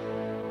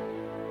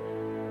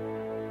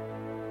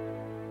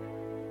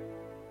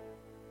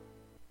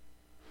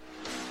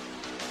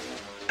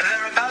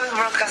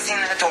 Republic Broadcasting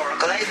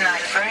Network late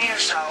night premiere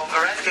show of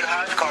Redfield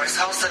Hardcores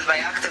hosted by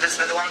activists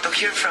that want to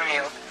hear from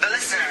you, the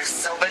listeners.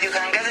 So that you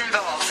can get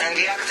involved in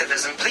the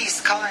activism,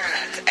 please call in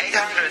at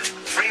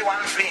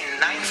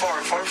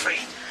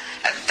 800-313-9443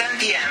 at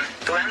 10 p.m.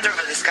 to enter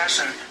the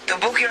discussion.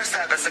 To book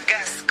yourself as a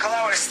guest, call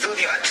our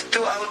studio at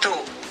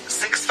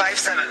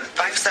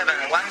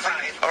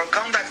 202-657-5715 or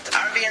contact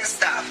RBN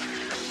staff.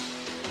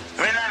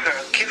 Remember,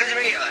 keep it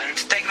real and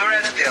take the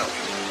red pill.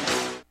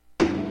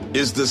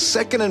 Is the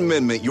Second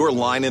Amendment your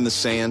line in the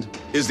sand?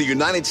 Is the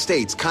United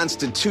States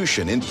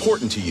Constitution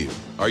important to you?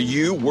 Are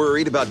you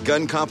worried about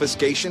gun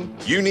confiscation?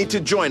 You need to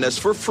join us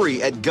for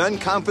free at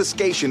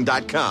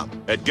gunconfiscation.com.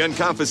 At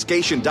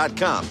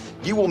gunconfiscation.com,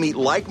 you will meet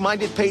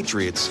like-minded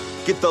patriots,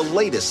 get the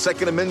latest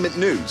Second Amendment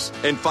news,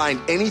 and find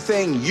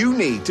anything you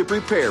need to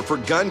prepare for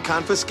gun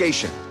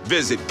confiscation.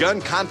 Visit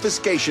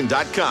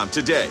gunconfiscation.com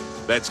today.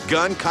 That's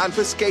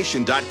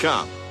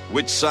gunconfiscation.com.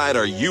 Which side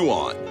are you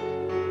on?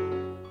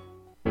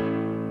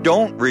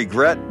 Don't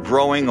regret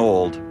growing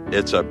old.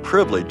 It's a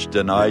privilege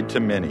denied to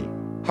many.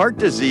 Heart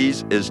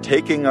disease is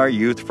taking our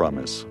youth from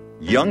us.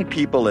 Young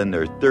people in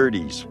their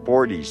 30s,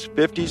 40s,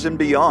 50s, and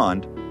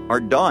beyond are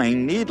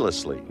dying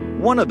needlessly.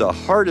 One of the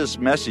hardest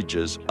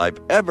messages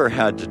I've ever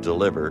had to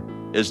deliver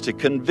is to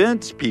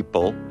convince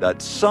people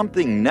that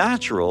something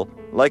natural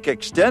like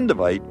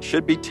Extendivite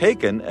should be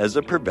taken as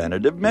a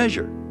preventative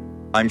measure.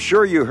 I'm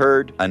sure you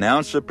heard an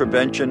ounce of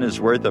prevention is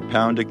worth a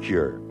pound of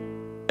cure.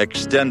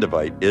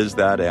 Extendivite is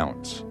that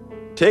ounce.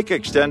 Take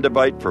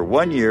Extendivite for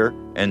 1 year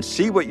and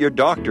see what your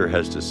doctor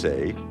has to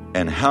say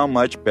and how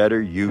much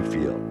better you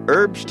feel.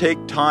 Herbs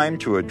take time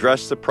to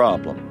address the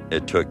problem.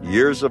 It took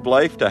years of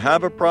life to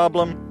have a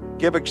problem.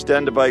 Give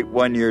Extendivite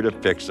 1 year to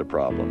fix the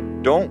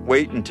problem. Don't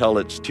wait until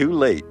it's too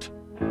late.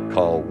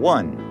 Call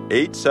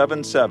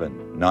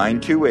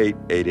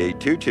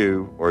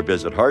 1-877-928-8822 or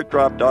visit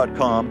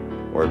heartdrop.com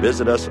or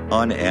visit us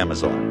on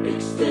Amazon.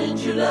 Extend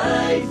your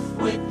life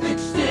with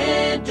Extendovite.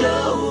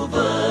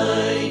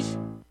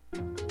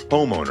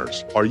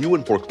 Homeowners, are you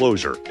in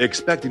foreclosure,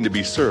 expecting to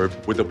be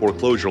served with a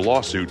foreclosure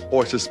lawsuit,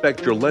 or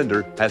suspect your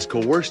lender has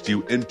coerced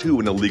you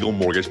into an illegal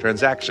mortgage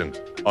transaction?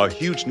 A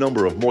huge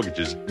number of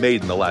mortgages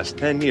made in the last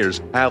 10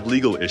 years have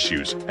legal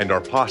issues and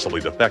are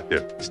possibly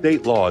defective.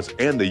 State laws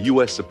and the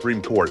U.S.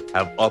 Supreme Court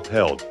have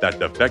upheld that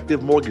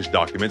defective mortgage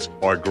documents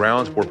are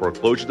grounds for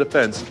foreclosure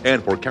defense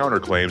and for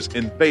counterclaims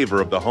in favor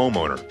of the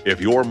homeowner.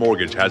 If your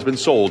mortgage has been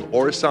sold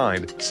or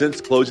assigned since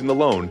closing the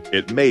loan,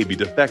 it may be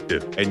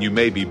defective and you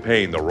may be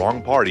paying the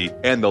wrong party,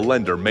 and the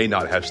lender may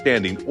not have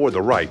standing or the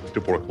right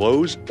to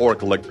foreclose or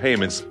collect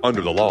payments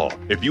under the law.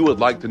 If you would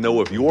like to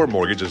know if your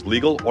mortgage is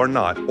legal or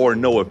not, or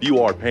know if you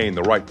are paying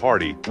the right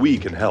party, we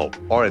can help.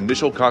 Our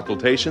initial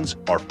consultations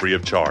are free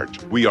of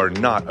charge. We are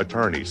not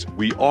attorneys.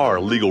 We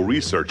are legal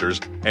researchers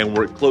and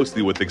work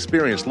closely with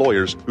experienced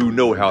lawyers who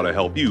know how to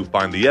help you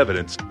find the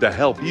evidence to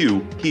help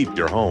you keep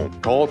your home.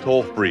 Call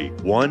toll-free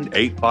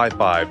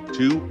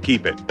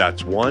 1-855-2-KEEP-IT.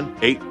 That's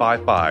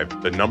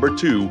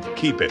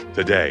 1-855-2-KEEP-IT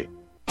today.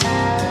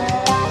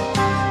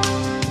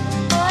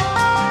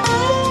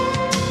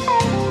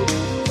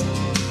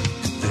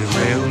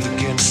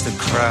 The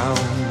crown,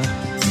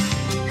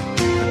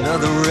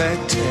 another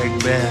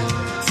ragtag band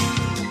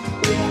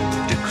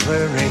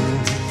declaring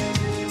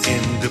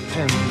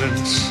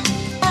independence.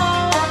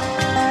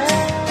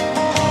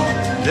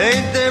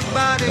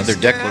 Another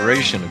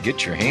declaration of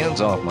get your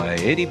hands off my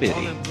itty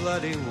bitty.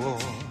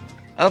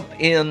 Up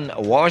in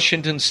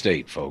Washington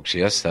State, folks,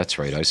 yes, that's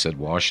right, I said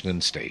Washington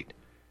State.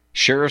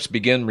 Sheriffs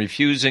begin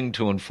refusing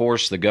to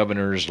enforce the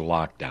governor's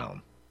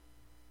lockdown.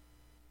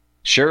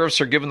 Sheriffs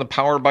are given the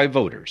power by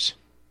voters,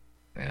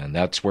 and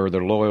that's where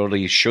their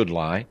loyalty should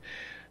lie.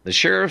 The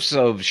sheriffs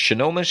of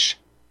Snohomish,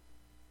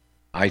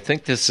 I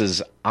think this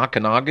is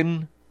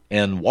Okanagan,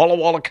 and Walla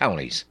Walla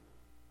counties,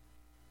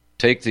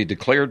 take the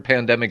declared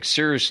pandemic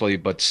seriously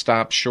but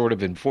stop short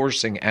of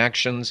enforcing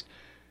actions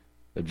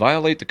that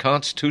violate the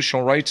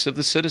constitutional rights of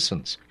the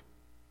citizens.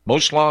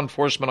 Most law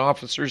enforcement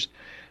officers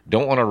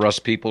don't want to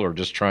arrest people who are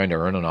just trying to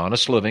earn an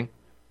honest living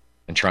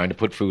and trying to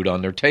put food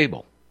on their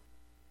table.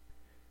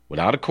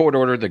 Without a court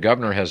order, the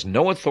governor has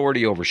no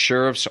authority over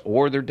sheriffs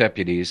or their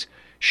deputies.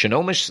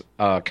 Snohomish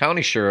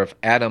County Sheriff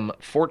Adam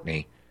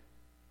Fortney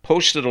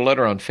posted a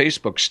letter on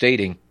Facebook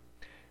stating,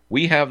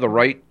 "We have the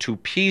right to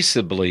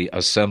peaceably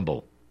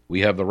assemble.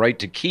 We have the right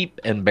to keep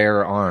and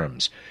bear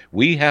arms.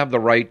 We have the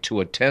right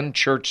to attend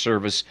church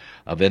service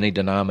of any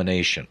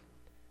denomination.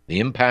 The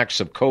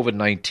impacts of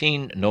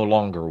COVID-19 no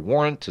longer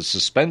warrant the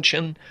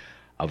suspension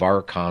of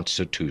our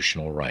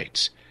constitutional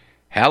rights."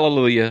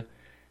 Hallelujah.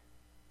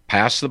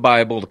 Pass the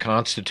Bible, the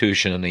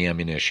Constitution, and the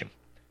ammunition.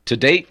 To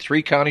date,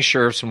 3 county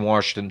sheriffs in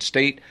Washington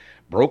State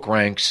broke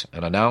ranks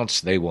and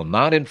announced they will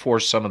not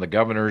enforce some of the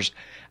governor's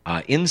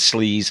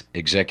Inslee's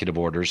executive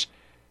orders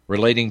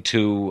relating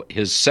to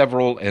his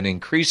several and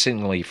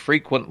increasingly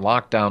frequent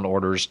lockdown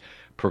orders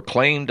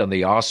proclaimed on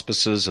the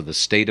auspices of the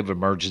state of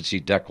emergency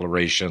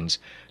declarations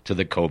to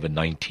the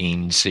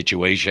COVID-19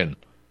 situation.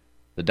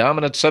 The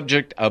dominant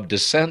subject of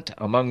dissent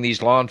among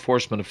these law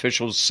enforcement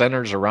officials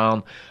centers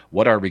around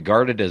what are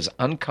regarded as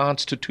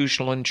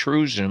unconstitutional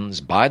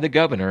intrusions by the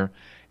governor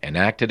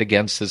enacted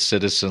against the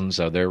citizens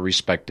of their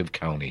respective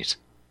counties.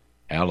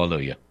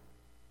 Hallelujah.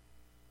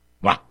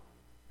 Wow.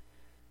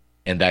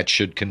 And that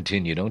should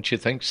continue, don't you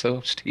think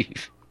so,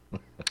 Steve?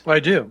 Well, I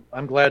do.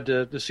 I'm glad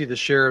to see the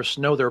sheriffs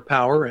know their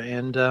power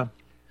and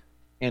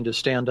to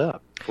stand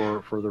up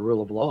for the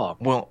rule of law.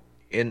 Well,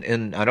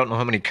 in I don't know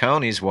how many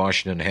counties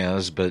Washington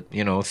has, but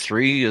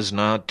 3 is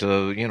not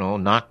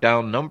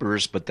knockdown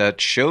numbers, but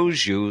that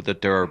shows you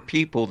that there are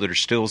people that are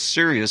still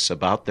serious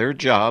about their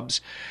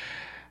jobs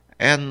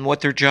and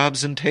what their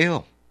jobs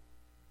entail.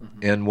 Mm-hmm.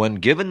 And when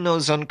given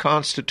those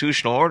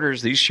unconstitutional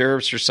orders, these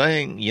sheriffs are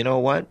saying, you know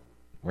what?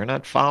 We're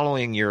not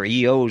following your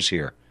EOs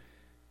here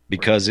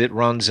because it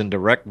runs in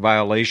direct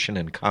violation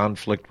and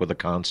conflict with the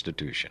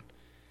Constitution.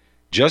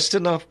 Just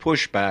enough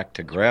pushback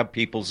to grab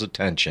people's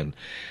attention.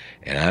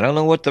 And I don't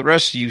know what the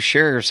rest of you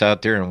sheriffs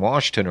out there in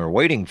Washington are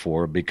waiting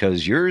for,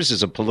 because yours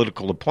is a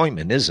political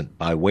appointment, isn't,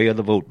 by way of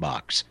the vote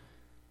box.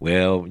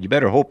 Well, you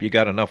better hope you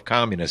got enough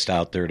communists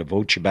out there to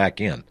vote you back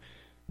in,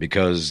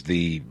 because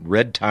the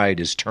red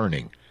tide is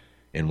turning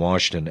in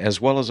Washington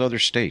as well as other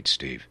states,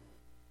 Steve.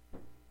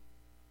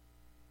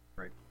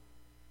 Right.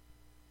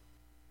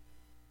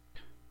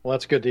 Well,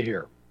 that's good to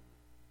hear.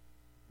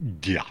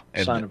 Yeah.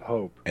 Sign of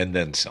hope. And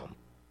then some.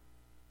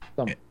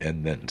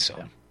 And then some.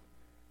 Yeah.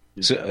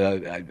 So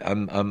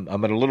I'm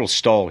at a little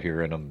stall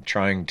here, and I'm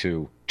trying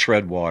to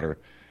tread water,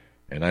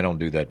 and I don't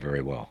do that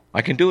very well.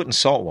 I can do it in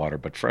salt water,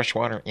 but fresh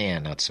water,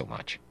 not so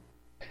much.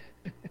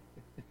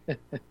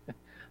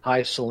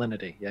 High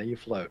salinity. Yeah, you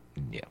float.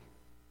 Yeah.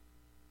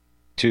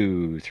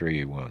 2,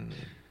 3, 1.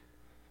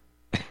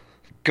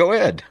 Go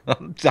ahead.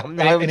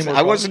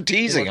 I wasn't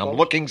teasing. I'm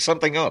looking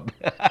something up.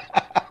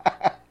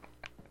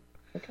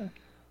 Okay.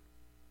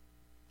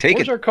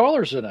 Where's our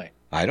callers tonight?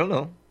 I don't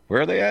know. Where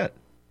are they at?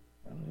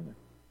 I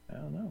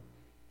don't know.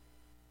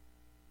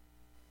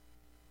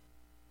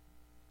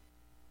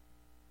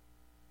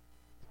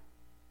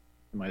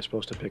 Am I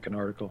supposed to pick an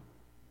article?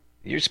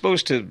 You're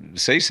supposed to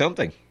say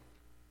something.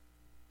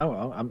 Oh,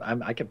 well,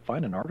 I can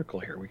find an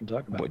article here we can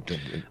talk about.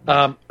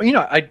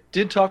 I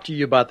did talk to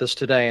you about this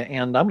today,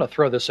 and I'm going to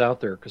throw this out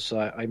there because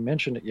I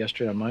mentioned it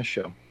yesterday on my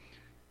show.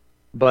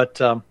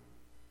 But a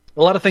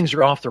lot of things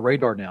are off the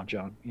radar now,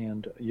 John,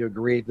 and you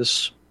agree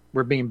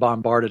we're being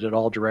bombarded at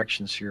all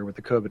directions here with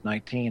the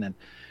COVID-19, and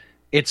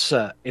it's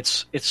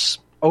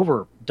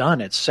overdone.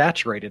 It's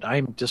saturated.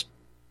 I don't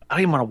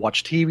even want to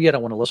watch TV. I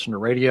don't want to listen to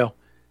radio.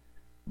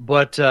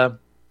 But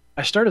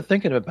I started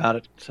thinking about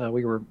it.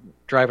 We were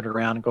driving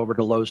around and go over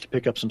to Lowe's to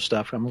pick up some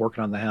stuff. I'm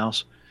working on the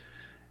house.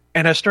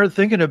 And I started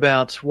thinking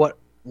about what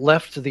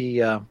left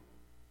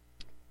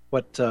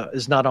what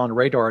is not on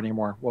radar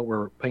anymore, what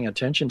we're paying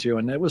attention to.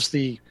 And it was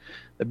the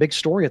big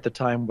story at the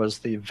time was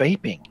the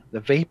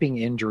vaping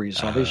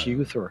injuries. All these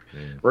youth are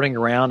running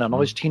around, and all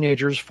these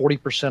teenagers,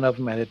 40% of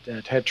them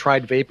had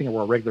tried vaping or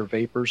were regular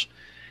vapors.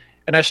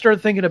 And I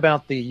started thinking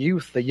about the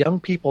youth, the young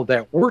people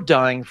that were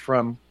dying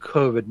from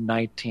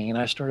COVID-19.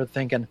 I started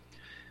thinking,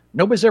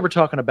 nobody's ever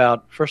talking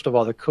about, first of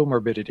all, the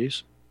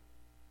comorbidities.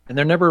 And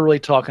they're never really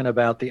talking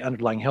about the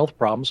underlying health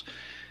problems,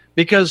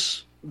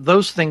 because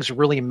those things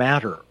really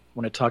matter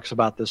when it talks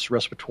about this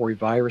respiratory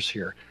virus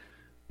here.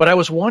 But I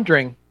was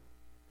wondering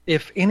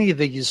if any of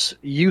these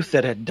youth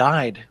that had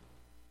died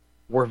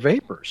were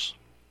vapors.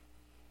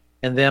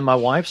 And then my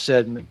wife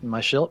said,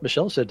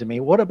 Michelle said to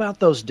me, what about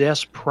those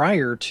deaths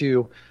prior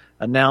to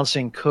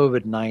announcing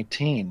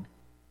COVID-19?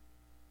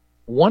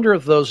 Wonder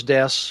if those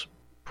deaths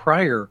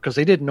prior, because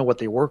they didn't know what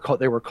they were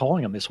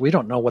calling them this. We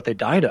don't know what they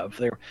died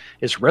of.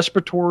 It's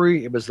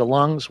respiratory. It was the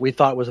lungs. We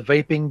thought it was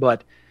vaping,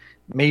 but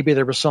maybe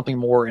there was something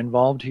more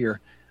involved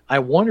here. I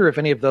wonder if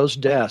any of those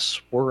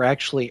deaths were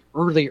actually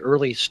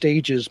early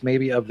stages,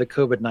 maybe of the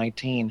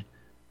COVID-19,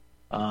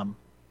 the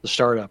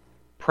startup,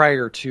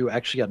 prior to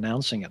actually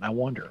announcing it. I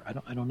wonder.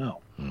 I don't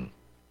know.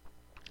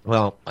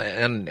 Well,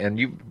 and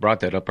you brought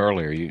that up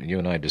earlier. You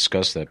and I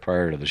discussed that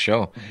prior to the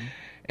show.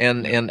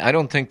 Mm-hmm. And I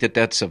don't think that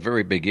that's a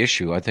very big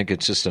issue. I think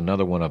it's just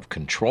another one of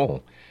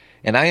control.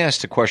 And I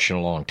asked a question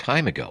a long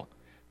time ago.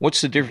 What's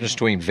the difference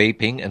between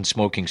vaping and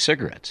smoking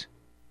cigarettes?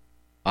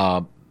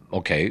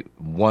 Okay,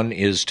 one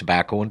is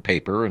tobacco and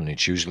paper, and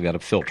it's usually got a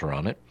filter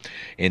on it,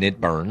 and it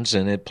burns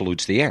and it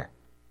pollutes the air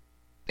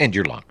and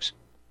your lungs.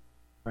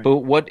 Right. But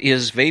what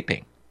is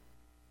vaping?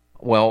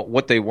 Well,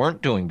 what they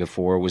weren't doing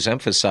before was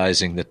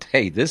emphasizing that,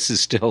 hey, this is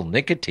still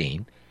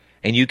nicotine,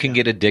 and you can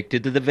get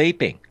addicted to the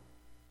vaping.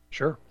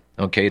 Sure.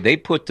 Okay, they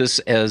put this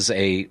as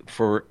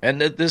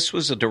and this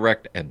was a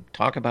direct, and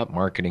talk about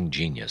marketing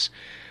genius.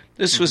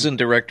 This was in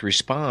direct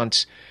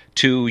response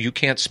to, you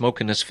can't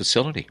smoke in this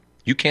facility.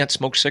 You can't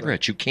smoke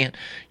cigarettes. You can't.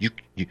 You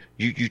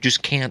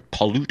just can't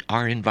pollute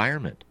our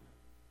environment.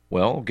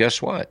 Well,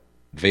 guess what?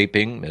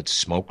 Vaping, it's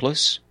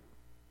smokeless.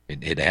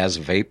 It has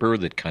vapor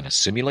that kind of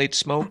simulates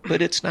smoke,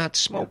 but it's not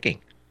smoking.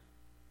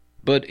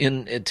 But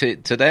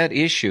to that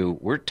issue,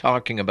 we're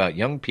talking about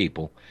young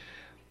people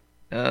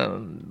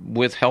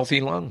with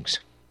healthy lungs.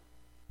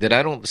 that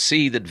I don't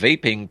see that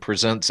vaping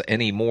presents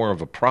any more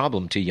of a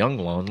problem to young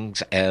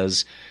lungs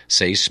as,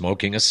 say,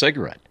 smoking a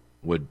cigarette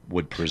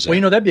would present.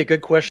 Well, that'd be a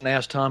good question to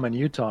ask Tom in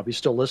Utah. If he's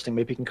still listening,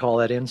 maybe he can call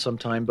that in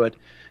sometime. But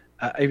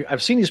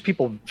I've seen these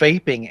people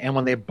vaping, and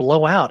when they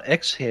blow out,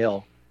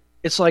 exhale,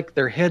 it's like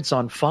their head's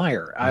on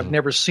fire. I've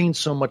never seen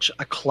so much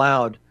a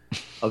cloud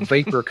of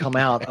vapor come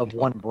out of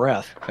one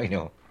breath. I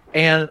know.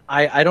 And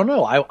I don't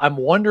know. I'm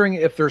wondering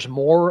if there's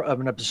more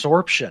of an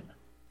absorption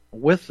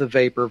with the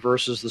vapor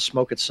versus the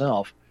smoke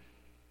itself.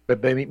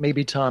 But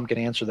maybe Tom can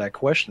answer that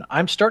question.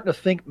 I'm starting to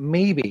think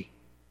maybe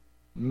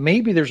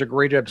there's a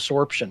greater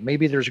absorption.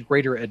 Maybe there's a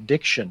greater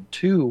addiction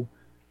to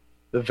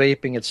the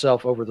vaping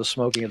itself over the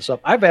smoking itself.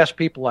 I've asked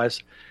people,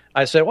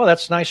 I said, well,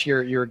 that's nice.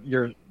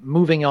 You're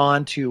moving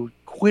on to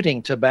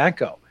quitting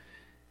tobacco.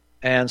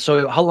 And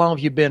so how long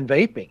have you been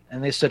vaping?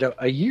 And they said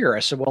a year. I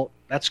said, well,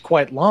 that's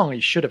quite long.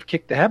 You should have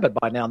kicked the habit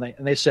by now. And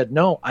they said,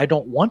 no, I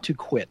don't want to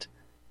quit.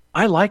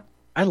 I like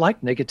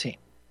nicotine.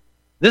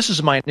 This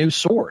is my new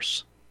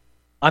source.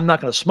 I'm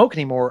not going to smoke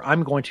anymore.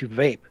 I'm going to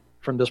vape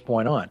from this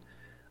point on.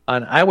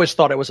 And I always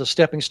thought it was a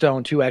stepping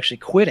stone to actually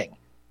quitting.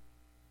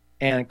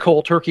 And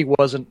cold turkey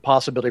wasn't a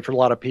possibility for a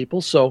lot of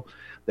people. So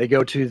they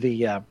go to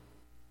the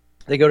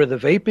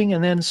vaping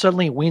and then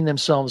suddenly wean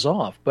themselves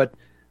off. But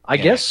I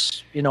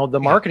guess, the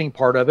marketing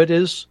part of it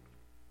is,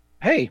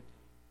 hey,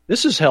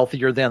 this is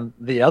healthier than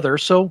the other,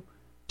 so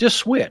just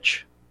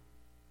switch,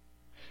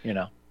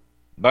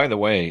 By the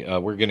way,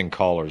 we're getting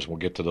callers. We'll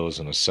get to those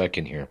in a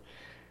second here.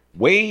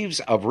 Waves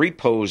of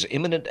repos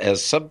imminent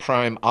as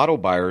subprime auto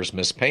buyers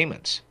miss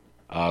payments.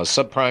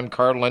 Subprime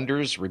car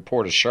lenders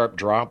report a sharp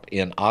drop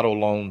in auto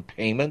loan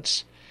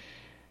payments.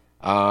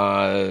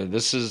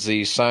 This is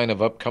the sign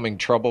of upcoming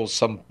trouble.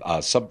 Some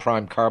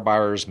subprime car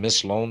buyers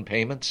miss loan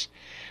payments.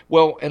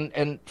 Well,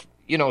 and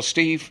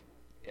Steve,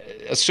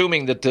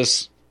 assuming that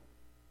this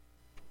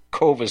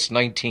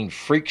COVID-19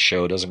 freak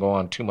show doesn't go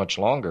on too much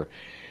longer,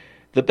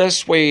 the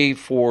best way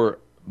for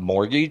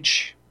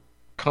mortgage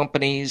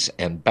companies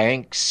and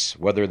banks,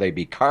 whether they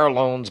be car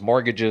loans,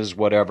 mortgages,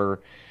 whatever,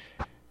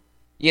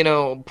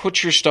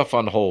 put your stuff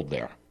on hold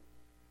there.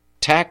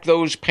 Tack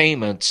those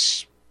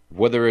payments,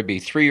 whether it be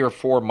 3 or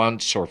 4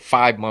 months or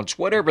 5 months,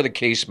 whatever the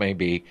case may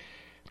be,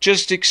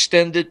 just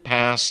extend it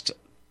past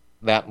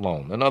that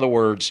loan. In other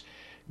words,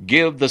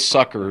 give the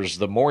suckers,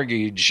 the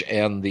mortgage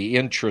and the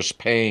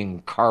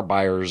interest-paying car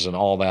buyers and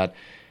all that,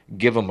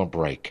 give them a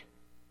break.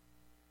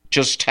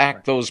 Just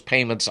tack those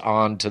payments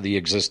on to the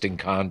existing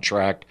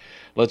contract.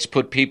 Let's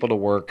put people to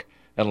work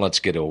and let's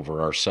get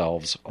over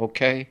ourselves,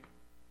 okay?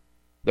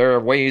 There are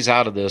ways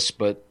out of this,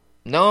 but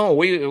no,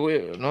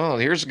 no.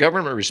 Here's the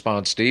government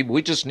response, Steve.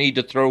 We just need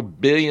to throw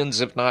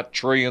billions, if not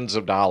trillions,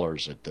 of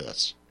dollars at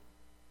this,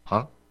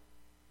 huh?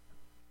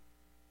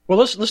 Well,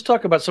 let's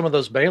talk about some of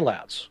those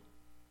bailouts.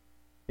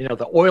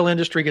 The oil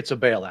industry gets a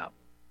bailout.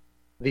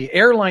 The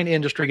airline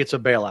industry gets a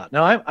bailout.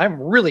 Now,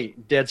 I'm really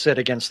dead set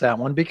against that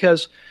one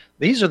because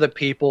these are the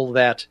people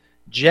that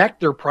jacked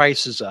their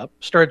prices up,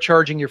 started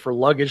charging you for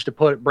luggage to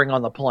bring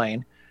on the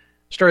plane,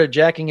 started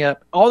jacking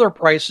up all their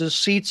prices,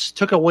 seats,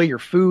 took away your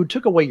food,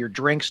 took away your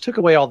drinks, took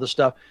away all the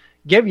stuff,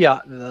 gave you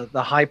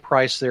the high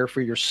price there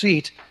for your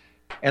seat,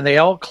 and they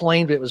all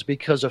claimed it was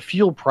because of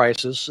fuel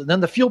prices. And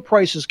then the fuel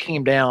prices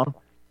came down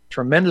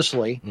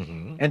tremendously.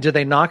 And did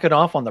they knock it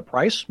off on the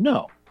price?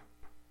 No.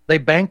 They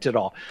banked it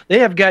all. They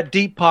have got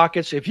deep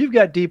pockets. If you've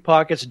got deep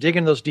pockets, dig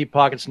in those deep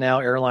pockets now,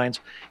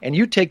 airlines, and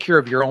you take care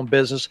of your own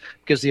business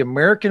because the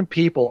American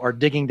people are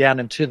digging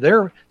down into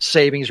their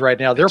savings right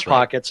now, their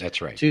pockets.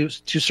 That's right. To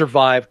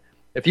survive.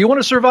 If you want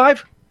to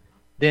survive,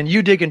 then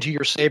you dig into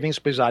your savings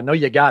because I know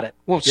you got it.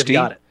 Well,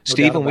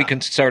 Stephen, we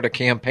can start a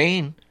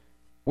campaign.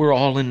 We're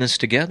all in this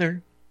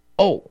together.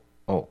 Oh.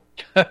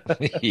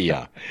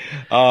 Yeah.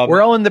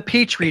 We're all in the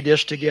Petri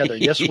dish together.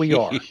 Yes, we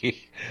are.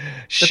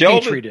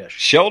 Petri dish.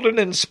 Sheldon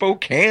in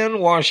Spokane,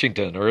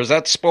 Washington. Or is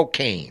that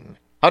Spokane?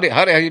 How do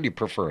you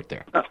prefer it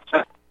there?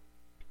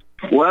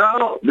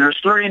 Well, there's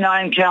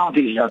 39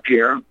 counties up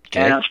here,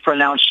 and it's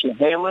pronounced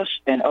Chehalis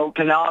and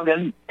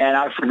Okanagan, and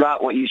I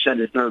forgot what you said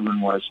the third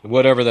one was.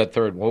 Whatever that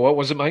third one. What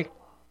was it, Mike?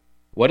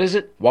 What is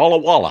it? Walla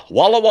Walla.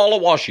 Walla Walla,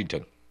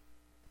 Washington.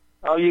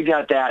 Oh, you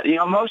got that.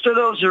 Most of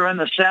those are in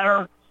the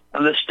center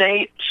of the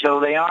state,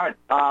 so they aren't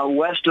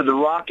west of the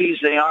Rockies.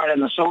 They aren't in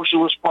the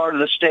socialist part of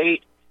the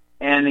state.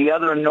 And the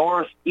other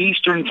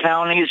northeastern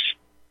counties,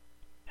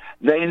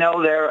 they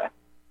know they're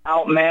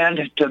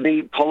outmanned, to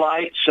be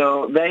polite,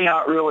 so they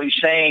aren't really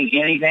saying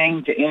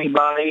anything to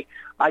anybody.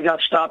 I got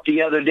stopped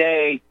the other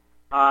day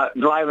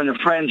driving a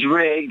friend's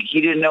rig.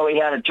 He didn't know he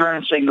had a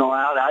turn signal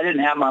out. I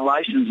didn't have my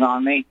license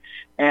on me.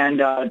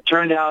 And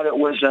turned out it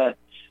was a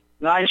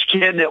nice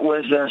kid that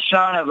was the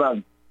son of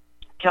a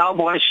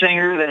cowboy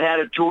singer that had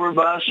a tour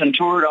bus and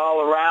toured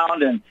all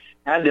around and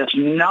had this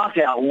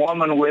knockout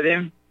woman with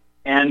him.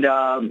 And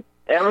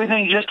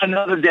everything's just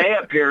another day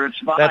up here. It's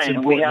fine. That's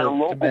important we had a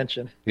to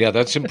mention. Yeah,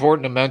 that's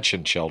important to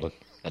mention, Sheldon.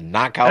 A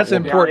knockout That's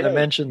woman. important to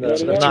mention,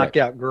 the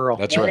knockout girl.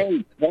 That's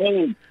right.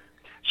 Hey,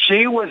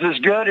 She was as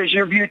good as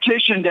your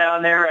beautician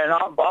down there, and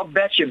I'll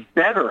bet you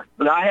better,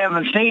 but I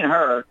haven't seen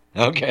her.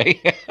 Okay.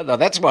 Now,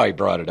 that's why I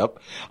brought it up.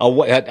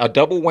 A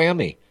double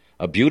whammy.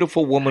 A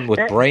beautiful woman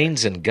with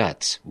brains and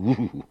guts.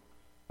 Ooh.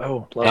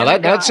 Oh, now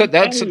that's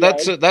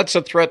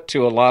a threat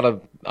to a lot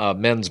of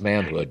men's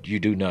manhood. You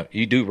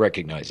do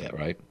recognize that,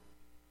 right?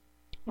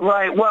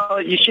 Right.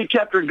 Well, she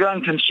kept her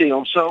gun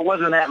concealed, so it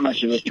wasn't that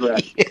much of a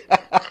threat.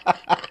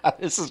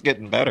 This is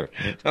getting better.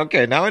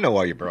 Okay, now I know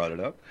why you brought it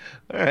up.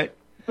 All right.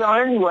 So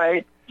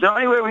anyway,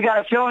 we got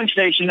a filling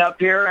station up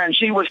here, and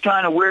she was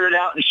kind of weirded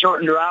out and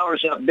shortened her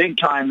hours up big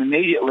time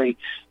immediately.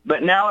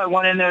 But now I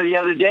went in there the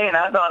other day, and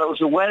I thought it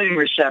was a wedding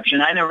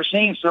reception. I never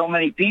seen so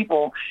many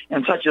people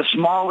in such a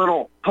small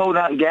little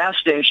podunk gas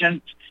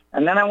station.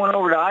 And then I went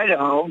over to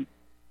Idaho,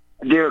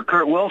 near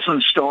Kurt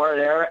Wilson's store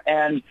there,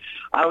 and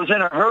I was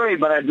in a hurry,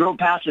 but I drove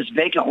past this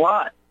vacant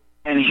lot.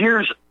 And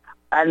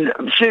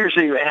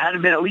seriously, it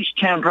had been at least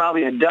 10,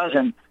 probably a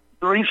dozen,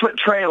 3-foot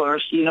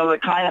trailers, the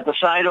kind that the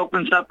side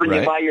opens up and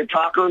you buy your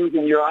tacos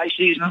and your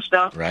ices and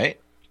stuff. Right.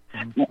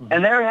 And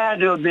there had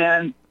to have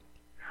been,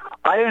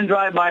 I didn't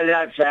drive by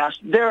that fast,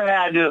 there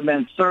had to have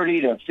been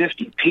 30 to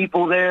 50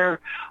 people there,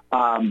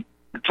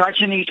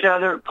 touching each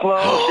other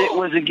close. It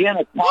was, again,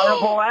 a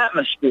carnival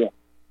atmosphere.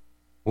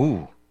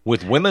 Ooh,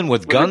 with women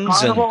with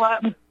guns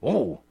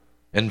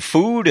and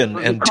food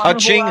and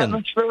touching.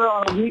 Atmosphere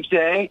on a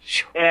weekday,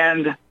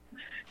 and...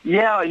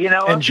 Yeah,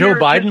 And Joe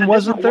Biden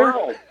wasn't there?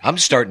 I'm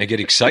starting to get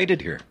excited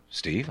here,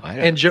 Steve.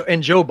 And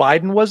Joe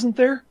Biden wasn't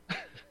there?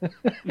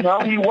 No,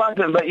 he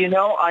wasn't. But,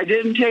 I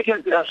didn't take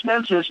a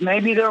census.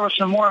 Maybe there were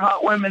some more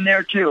hot women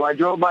there, too. I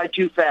drove by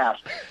too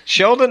fast.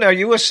 Sheldon, are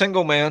you a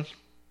single man?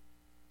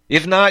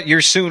 If not,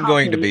 you're soon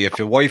going to be if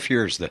your wife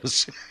hears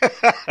this.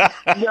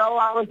 No,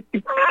 I was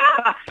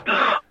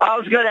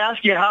going to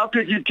ask you, how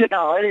could you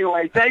tell?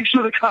 Anyway, thanks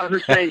for the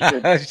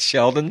conversation.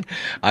 Sheldon,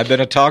 I've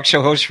been a talk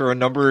show host for a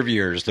number of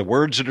years. The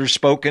words that are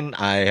spoken,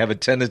 I have a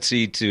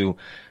tendency to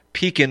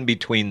peek in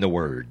between the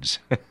words.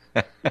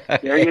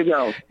 There you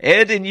go.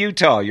 Ed in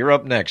Utah, you're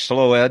up next.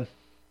 Hello, Ed.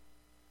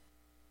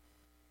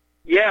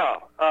 Yeah,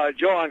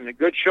 John, a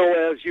good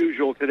show as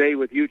usual today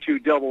with you two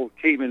double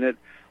teaming it.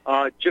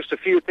 Just a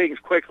few things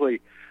quickly.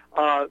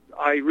 I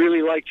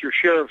really liked your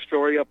sheriff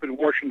story up in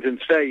Washington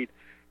State.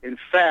 In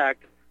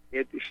fact,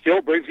 it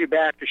still brings me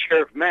back to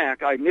Sheriff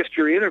Mack. I missed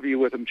your interview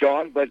with him,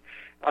 John, but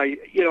I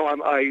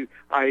couldn't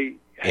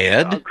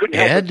help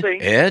but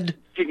think. Ed,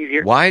 can you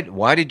hear?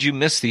 Why did you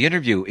miss the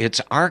interview? It's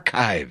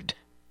archived.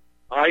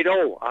 I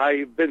know.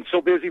 I've been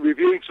so busy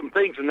reviewing some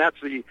things, and that's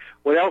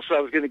what else I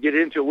was going to get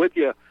into with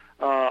you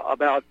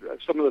about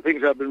some of the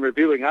things I've been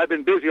reviewing. I've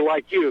been busy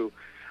like you.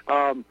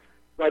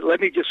 But let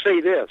me just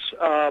say this.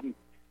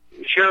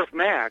 Sheriff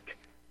Mack,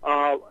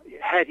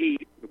 had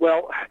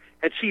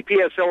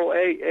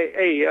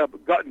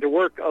CPSLA gotten to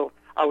work,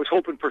 I was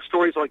hoping for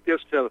stories like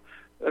this to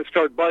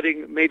start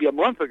budding maybe a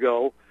month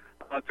ago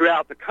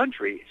throughout the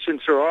country,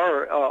 since there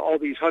are all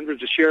these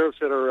hundreds of sheriffs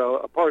that are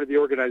a part of the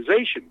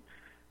organization,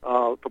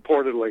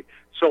 purportedly.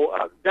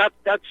 So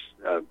that's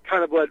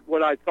kind of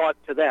what I thought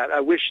to that.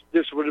 I wish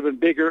this would have been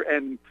bigger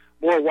and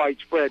more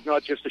widespread,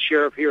 not just a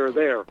sheriff here or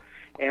there.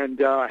 And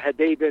had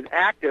they been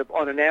active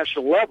on a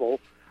national level,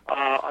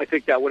 I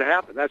think that would have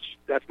happened.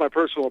 That's my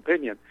personal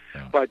opinion.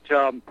 Yeah. But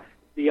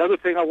the other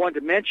thing I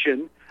wanted to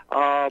mention,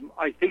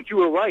 I think you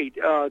were right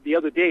the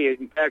other day.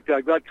 In fact,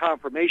 I got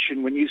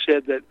confirmation when you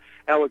said that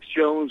Alex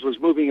Jones was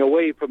moving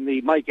away from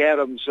the Mike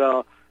Adams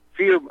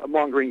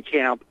fear-mongering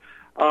camp.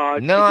 No,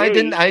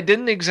 today, I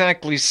didn't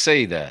exactly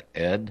say that,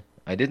 Ed.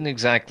 I didn't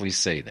exactly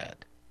say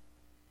that.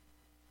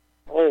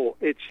 Oh,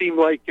 it seemed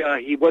like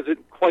he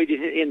wasn't quite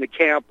in the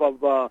camp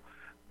of the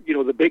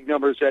big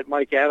numbers that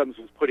Mike Adams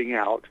was putting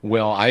out.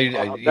 Well, I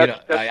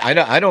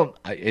don't.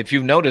 If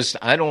you've noticed,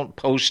 I don't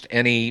post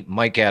any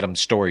Mike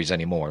Adams stories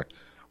anymore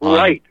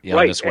on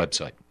this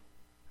website.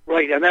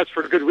 Right, and that's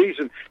for good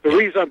reason. The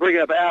reason I'm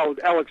bringing up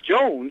Alex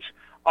Jones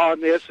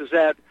on this is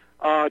that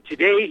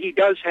today he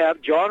does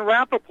have John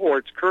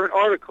Rappaport's current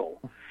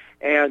article,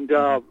 and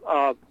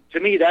to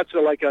me that's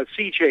like a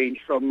sea change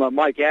from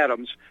Mike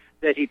Adams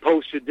that he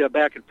posted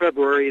back in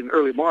February and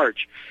early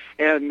March.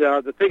 And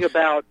the thing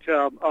about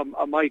John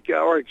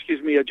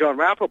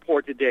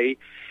Rappaport today,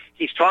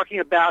 he's talking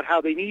about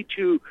how they need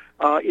to,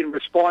 in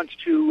response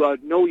to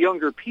no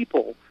younger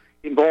people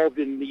involved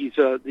in these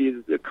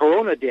the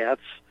corona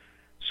deaths.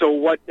 So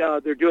what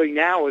they're doing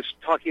now is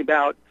talking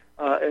about,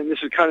 and this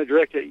is kind of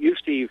directed at you,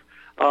 Steve,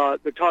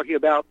 they're talking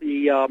about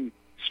the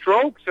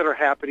strokes that are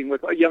happening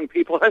with young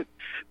people.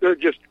 They're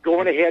just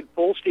going ahead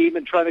full steam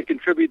and trying to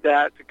contribute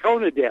that to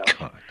corona deaths.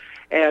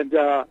 And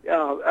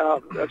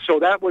so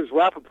that was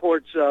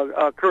Rappaport's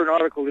current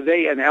article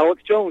today, and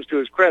Alex Jones, to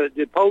his credit,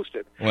 did post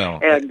it. Well,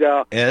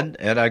 and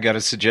Ed, I got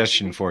a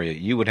suggestion for you.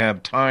 You would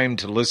have time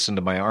to listen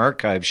to my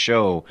archive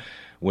show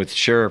with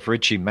Sheriff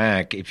Richie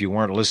Mack if you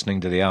weren't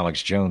listening to the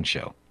Alex Jones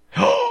show.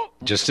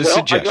 Just a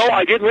suggestion. No,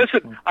 I didn't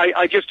listen.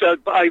 I just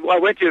I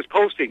went to his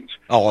postings.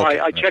 Oh, okay.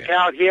 I check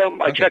out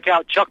him. I check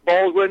out Chuck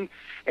Baldwin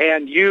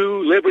and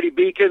you, Liberty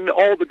Beacon,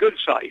 all the good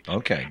sites.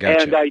 Okay,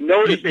 gotcha. And I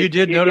noticed you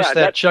did notice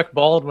that Chuck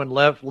Baldwin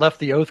left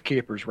the Oath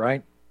Keepers,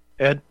 right,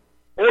 Ed?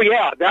 Oh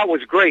yeah, that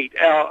was great.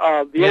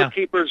 The Oath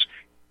Keepers.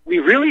 We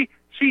really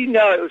seen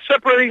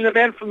separating the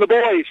men from the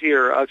boys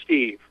here,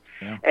 Steve.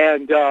 Yeah.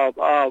 And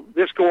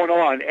this going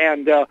on.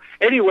 And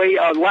anyway,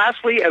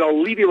 lastly, and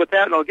I'll leave you with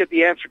that, and I'll get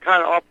the answer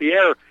kind of off the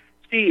air.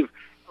 Steve,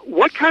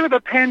 what kind of a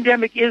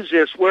pandemic is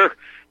this where,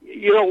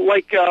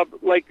 like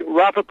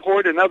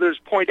Rappaport and others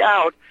point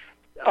out,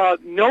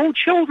 no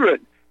children.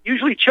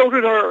 Usually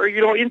children are,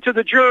 into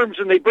the germs,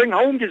 and they bring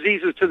home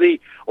diseases to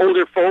the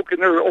older folk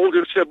and their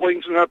older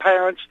siblings and their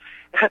parents.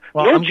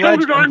 Well, I'm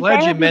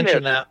glad you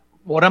mentioned that.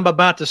 What I'm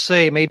about to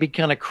say may be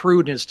kind of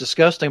crude and it's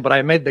disgusting, but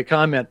I made the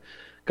comment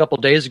a couple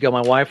of days ago.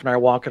 My wife and I are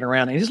walking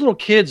around, and these little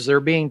kids, they're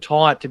being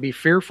taught to be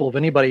fearful of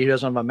anybody who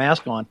doesn't have a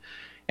mask on.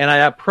 And I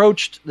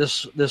approached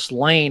this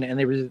lane, and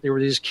there were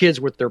these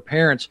kids with their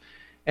parents,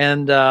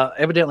 and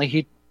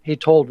evidently he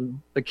told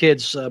the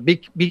kids,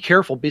 be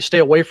careful, stay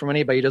away from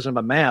anybody who doesn't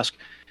have a mask.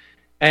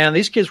 And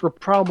these kids were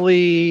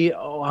probably,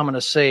 I'm going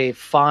to say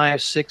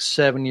 5, 6,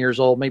 7 years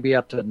old, maybe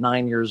up to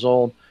 9 years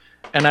old.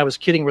 And I was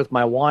kidding with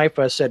my wife.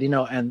 I said,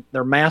 and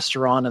their masks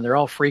are on, and they're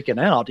all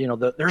freaking out.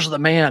 There's the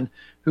man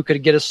who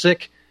could get us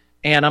sick.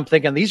 And I'm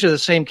thinking, these are the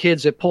same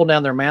kids that pull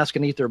down their mask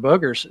and eat their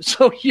boogers.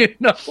 So,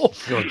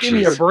 give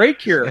me a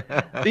break here.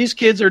 These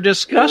kids are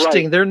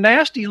disgusting. Right. They're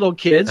nasty little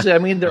kids. I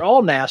mean, they're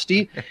all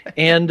nasty.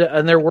 And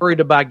they're worried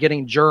about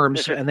getting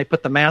germs, and they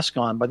put the mask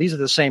on. But these are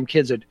the same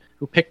kids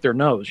who pick their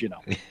nose,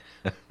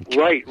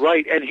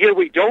 Right. And here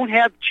we don't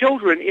have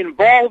children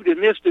involved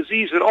in this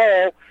disease at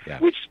all,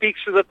 which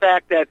speaks to the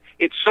fact that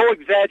it's so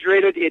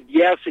exaggerated.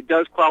 It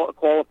does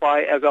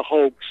qualify as a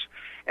hoax,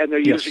 and they're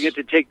using it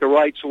to take the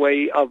rights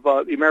away of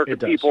the American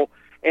people.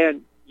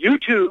 And you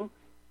two,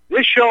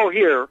 this show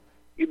here,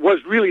 it was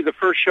really the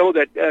first show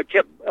that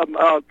kept,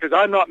 because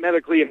I'm not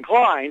medically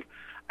inclined,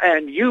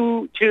 and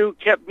you two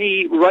kept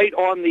me right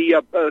on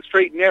the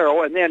straight and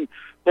narrow, and then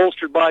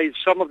bolstered by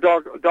some of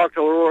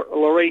Dr.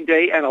 Lorraine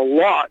Day and a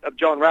lot of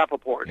John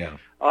Rappaport,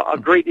 a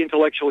great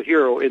intellectual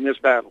hero in this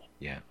battle.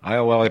 Yeah, I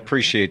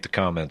appreciate the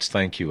comments.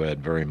 Thank you,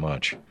 Ed, very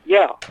much.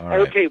 Yeah,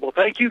 okay, well,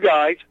 thank you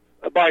guys.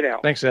 Bye now.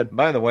 Thanks, Ed.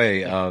 By the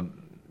way,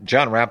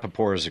 John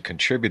Rappaport is a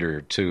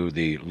contributor to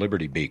the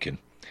Liberty Beacon,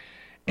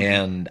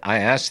 and I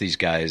asked these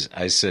guys,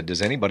 I said,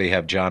 does anybody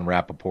have John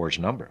Rappaport's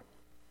number?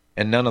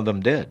 And none of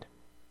them did.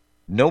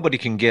 Nobody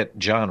can get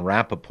John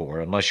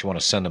Rappaport unless you want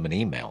to send him an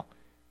email.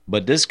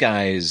 But this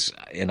guy's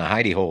in a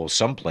hidey hole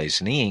someplace,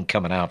 and he ain't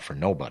coming out for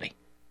nobody.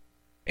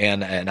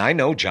 And I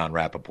know John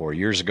Rappaport.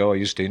 Years ago, I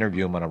used to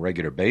interview him on a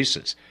regular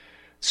basis.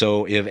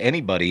 So if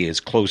anybody is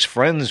close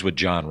friends with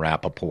John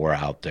Rappaport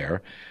out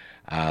there,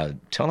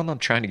 tell him I'm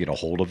trying to get a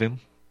hold of him.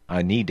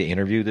 I need to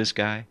interview this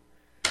guy.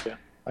 Yeah,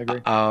 I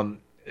agree.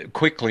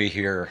 Quickly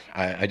here,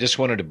 I just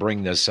wanted to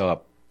bring this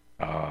up.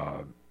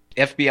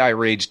 FBI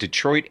raids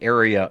Detroit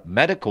area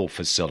medical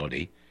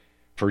facility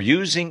for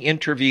using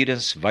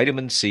intravenous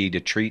vitamin C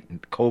to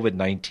treat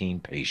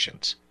COVID-19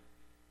 patients.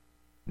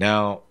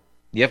 Now,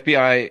 the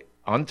FBI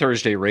on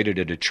Thursday raided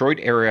a Detroit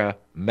area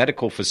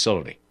medical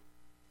facility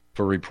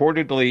for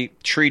reportedly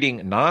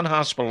treating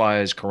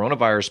non-hospitalized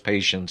coronavirus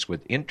patients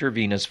with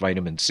intravenous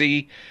vitamin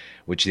C,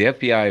 which the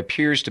FBI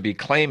appears to be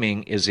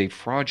claiming is a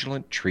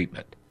fraudulent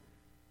treatment.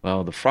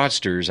 Well, the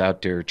fraudsters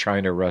out there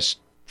trying to arrest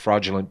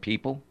fraudulent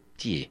people?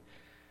 Yeah.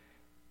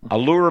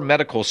 Allure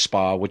Medical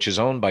Spa, which is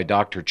owned by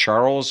Dr.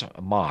 Charles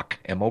Mock,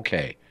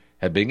 M-O-K,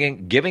 had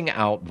been giving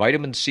out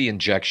vitamin C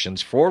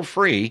injections for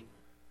free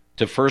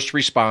to first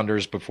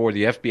responders before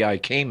the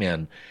FBI came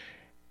in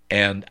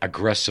and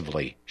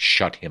aggressively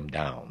shut him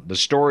down. The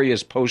story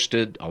is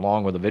posted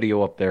along with a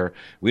video up there.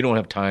 We don't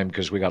have time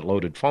because we got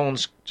loaded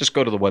phones. Just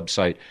go to the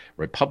website,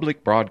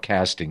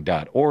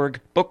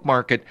 republicbroadcasting.org,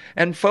 bookmark it,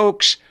 and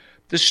folks,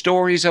 the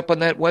story's up on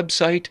that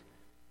website.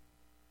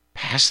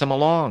 Pass them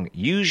along.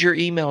 Use your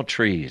email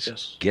trees.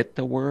 Yes. Get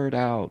the word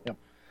out. Yep.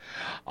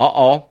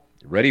 Uh-oh.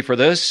 Ready for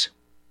this?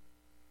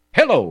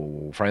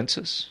 Hello,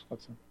 Francis.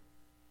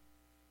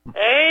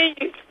 Hey,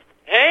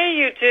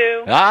 you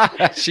two.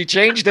 She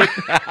changed it.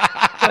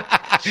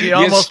 She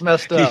almost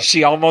messed up.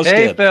 She almost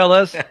did. Hey,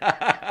 fellas.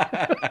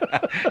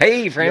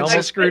 Hey, Francis. You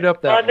almost screwed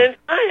up that one.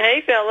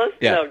 Hey, fellas.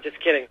 Yeah. No, just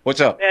kidding.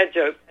 What's up? Bad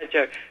joke.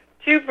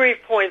 Two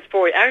brief points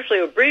for you. Actually,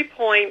 a brief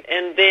point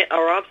and then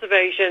our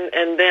observation,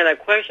 and then a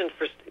question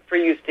for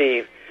you,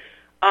 Steve.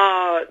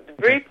 The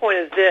brief point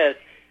is this.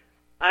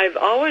 I've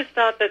always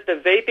thought that the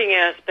vaping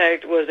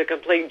aspect was a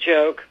complete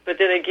joke, but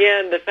then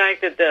again, the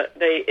fact that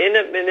they end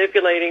up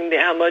manipulating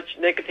how much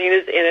nicotine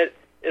is in it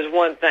is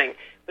one thing.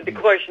 But the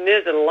question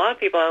is that a lot of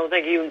people, I don't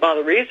think, even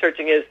bother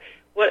researching, is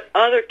what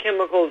other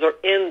chemicals are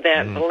in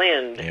that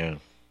blend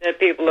that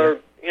people are,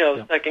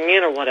 sucking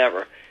in or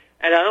whatever.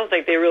 And I don't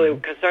think they really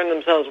concern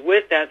themselves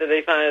with that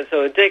they find it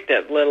so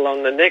addictive, let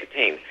alone the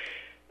nicotine.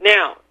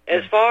 Now,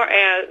 As far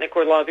as, and of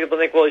course, a lot of people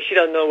think, well, she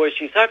doesn't know what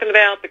she's talking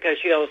about because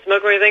she don't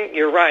smoke or anything.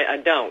 You're right, I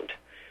don't,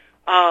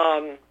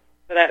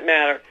 for that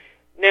matter.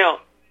 Now,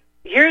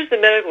 here's the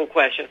medical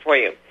question for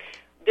you.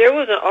 There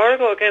was an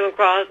article I came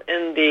across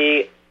in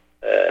the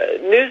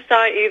news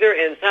site, either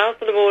in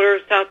south of the border,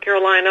 South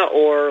Carolina,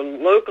 or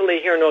locally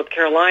here in North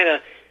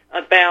Carolina,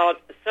 about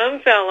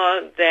some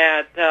fella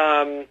that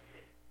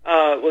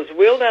was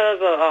wheeled out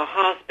of a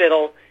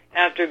hospital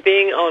after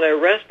being on a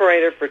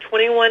respirator for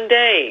 21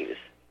 days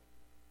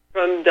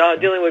from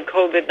dealing with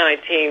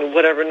COVID-19,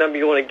 whatever number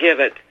you want to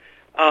give it,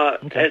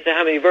 as to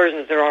how many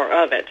versions there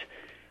are of it.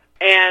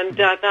 And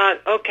I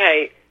thought,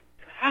 okay,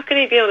 how can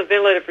he be on a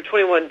ventilator for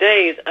 21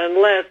 days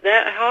unless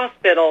that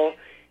hospital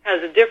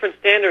has a different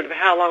standard of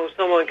how long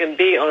someone can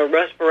be on a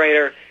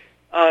respirator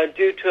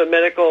due to a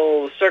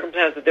medical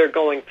circumstance that they're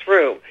going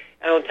through?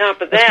 And on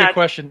top of that... That's a good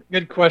question.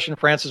 Good question,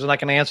 Francis, and I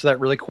can answer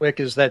that really quick,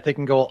 is that they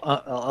can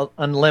go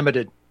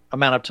unlimited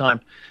amount of time.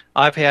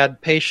 I've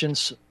had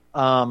patients,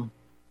 let's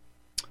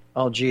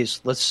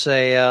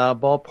say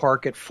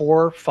ballpark at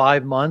 4 or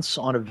 5 months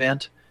on a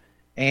vent,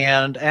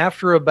 and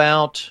after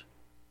about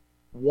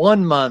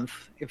 1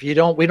 month, if we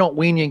don't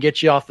wean you and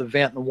get you off the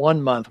vent in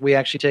 1 month, we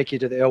actually take you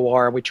to the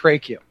OR and we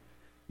trach you.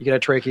 You get a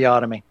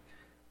tracheotomy.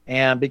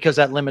 And because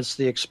that limits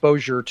the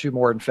exposure to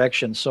more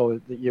infections,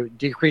 so you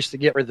decrease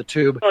get rid of the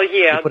tube. Oh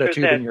yeah, you put a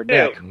tube in your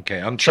neck. Okay,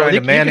 I'm trying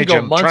to manage.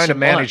 I'm trying to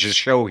manage the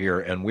show here,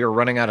 and we're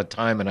running out of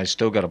time, and I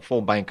still got a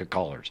full bank of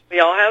callers.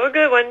 Y'all have a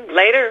good one.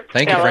 Later.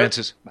 Thank you,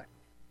 Francis. Bye.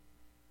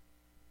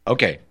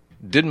 Okay,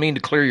 didn't mean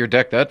to clear your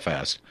deck that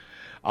fast.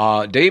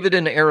 David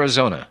in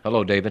Arizona.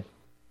 Hello, David.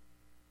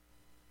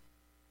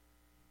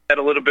 Add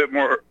a little bit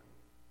more.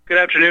 Good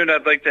afternoon.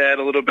 I'd like to add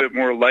a little bit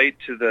more light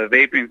to the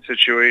vaping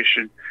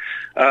situation.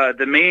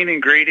 The main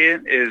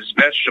ingredient is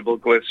vegetable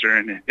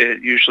glycerin.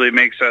 It usually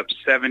makes up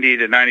 70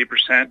 to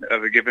 90%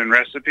 of a given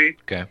recipe.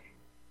 Okay.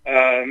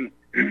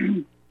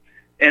 And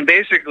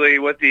basically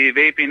what the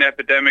vaping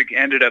epidemic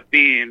ended up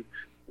being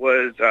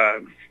was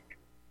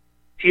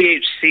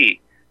THC,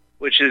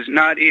 which is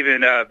not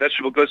even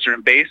vegetable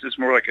glycerin base. It's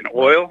more like an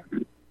oil.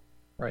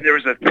 Right. There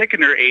was a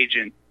thickener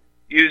agent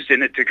used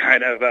in it to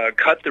kind of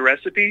cut the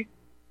recipe,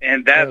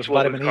 and that's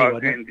what was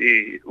causing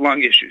the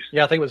lung issues.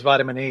 Yeah, I think it was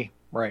vitamin E.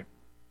 Right.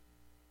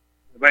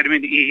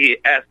 Vitamin E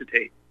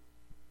acetate.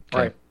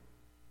 Right.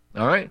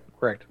 All right.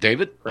 Correct.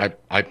 David, correct.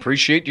 I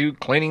appreciate you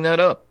cleaning that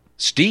up.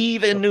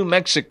 Steve in New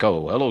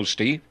Mexico. Hello,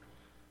 Steve.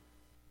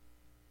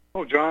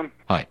 Oh, John.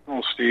 Hi.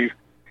 Oh, Steve.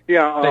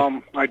 Yeah,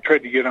 I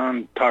tried to get on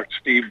and talk to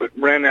Steve, but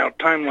ran out of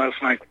time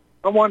last night.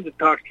 I wanted to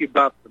talk to you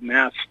about the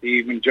mask,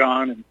 Steve and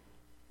John. And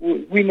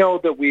we know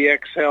that we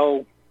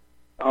exhale,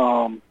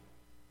 what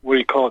do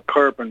you call it,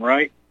 carbon,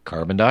 right?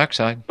 Carbon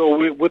dioxide.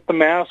 So with the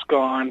mask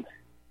on,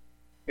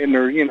 and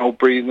they're,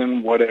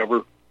 breathing,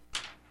 whatever,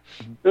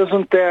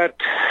 doesn't that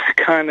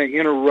kind of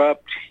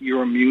interrupt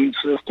your immune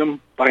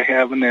system by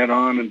having that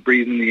on and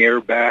breathing the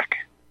air back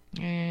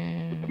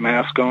with the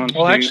mask on?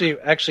 Well,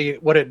 actually,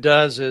 what it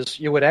does is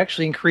you would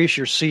actually increase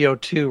your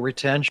CO2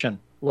 retention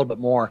a little bit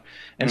more.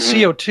 And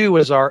CO2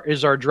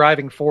 is our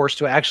driving force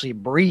to actually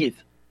breathe.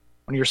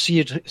 When your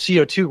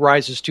CO2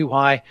 rises too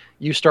high,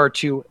 you start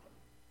to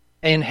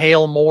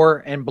inhale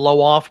more and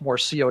blow off more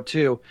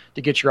CO2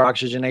 to get your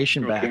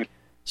oxygenation back.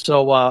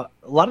 So a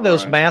lot of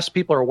those masks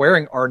people are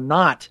wearing are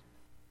not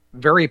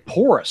very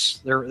porous.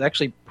 They're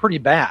actually pretty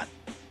bad.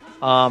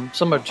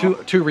 Some are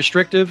too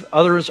restrictive.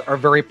 Others are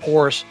very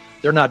porous.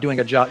 They're not doing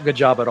good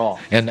job at all.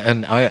 And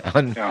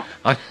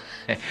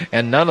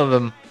none of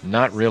them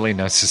not really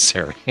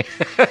necessary.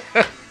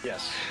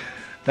 Yes.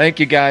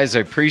 Thank you, guys. I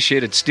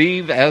appreciate it.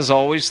 Steve, as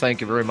always,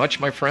 thank you very much,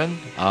 my friend.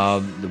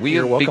 We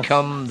have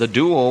become the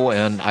duo,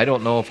 and I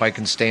don't know if I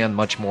can stand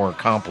much more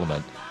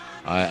compliment.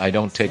 I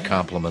don't take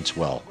compliments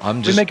well.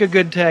 We make a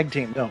good tag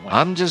team, don't we?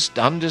 I'm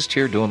just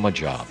here doing my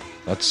job.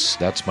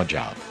 That's my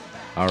job.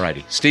 All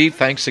righty. Steve,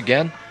 thanks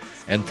again.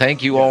 And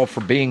thank you all for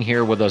being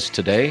here with us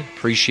today.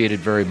 Appreciate it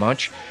very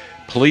much.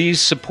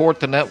 Please support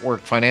the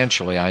network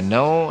financially. I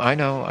know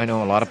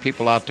a lot of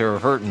people out there are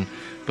hurting,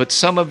 but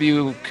some of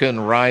you can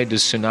ride the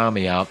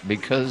tsunami out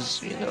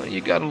because,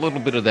 you got a little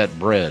bit of that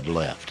bread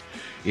left.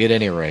 At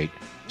any rate,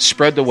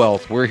 spread the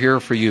wealth. We're here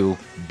for you.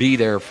 Be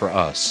there for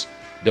us.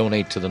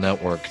 Donate to the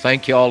network.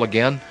 Thank you all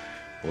again.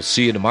 We'll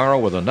see you tomorrow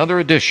with another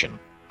edition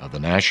of the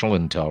National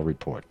Intel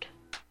Report.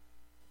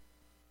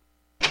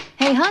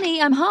 Hey,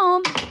 honey, I'm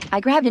home. I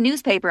grabbed a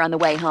newspaper on the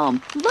way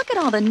home. Look at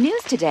all the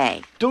news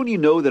today. Don't you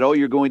know that all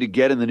you're going to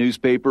get in the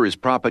newspaper is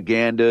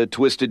propaganda,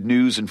 twisted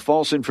news, and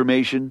false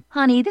information?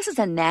 Honey, this is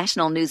a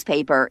national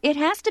newspaper. It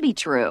has to be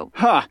true.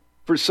 Ha!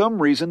 For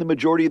some reason, the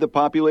majority of the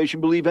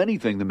population believe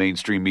anything the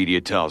mainstream media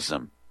tells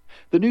them.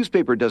 The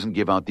newspaper doesn't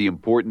give out the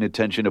important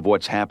attention of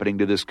what's happening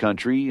to this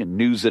country and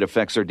news that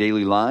affects our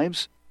daily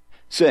lives.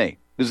 Say,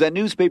 does that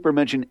newspaper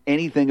mention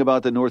anything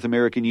about the North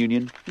American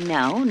Union?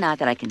 No, not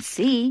that I can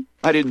see.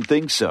 I didn't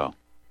think so.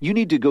 You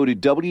need to go to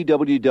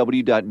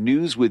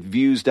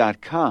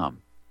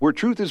www.newswithviews.com, where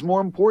truth is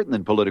more important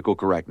than political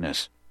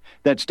correctness.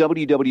 That's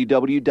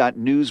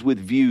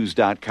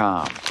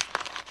www.newswithviews.com.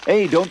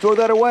 Hey, don't throw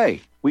that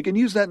away. We can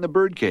use that in the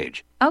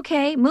birdcage.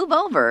 Okay, move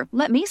over.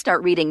 Let me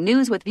start reading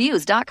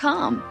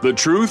newswithviews.com. The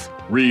truth?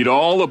 Read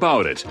all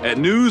about it at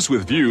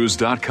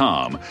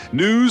newswithviews.com.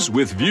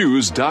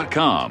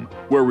 Newswithviews.com,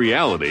 where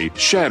reality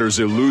shatters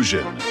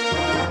illusion.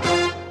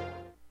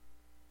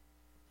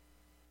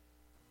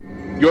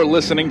 You're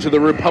listening to the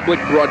Republic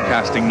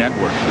Broadcasting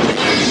Network.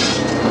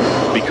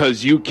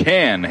 Because you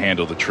can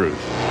handle the truth.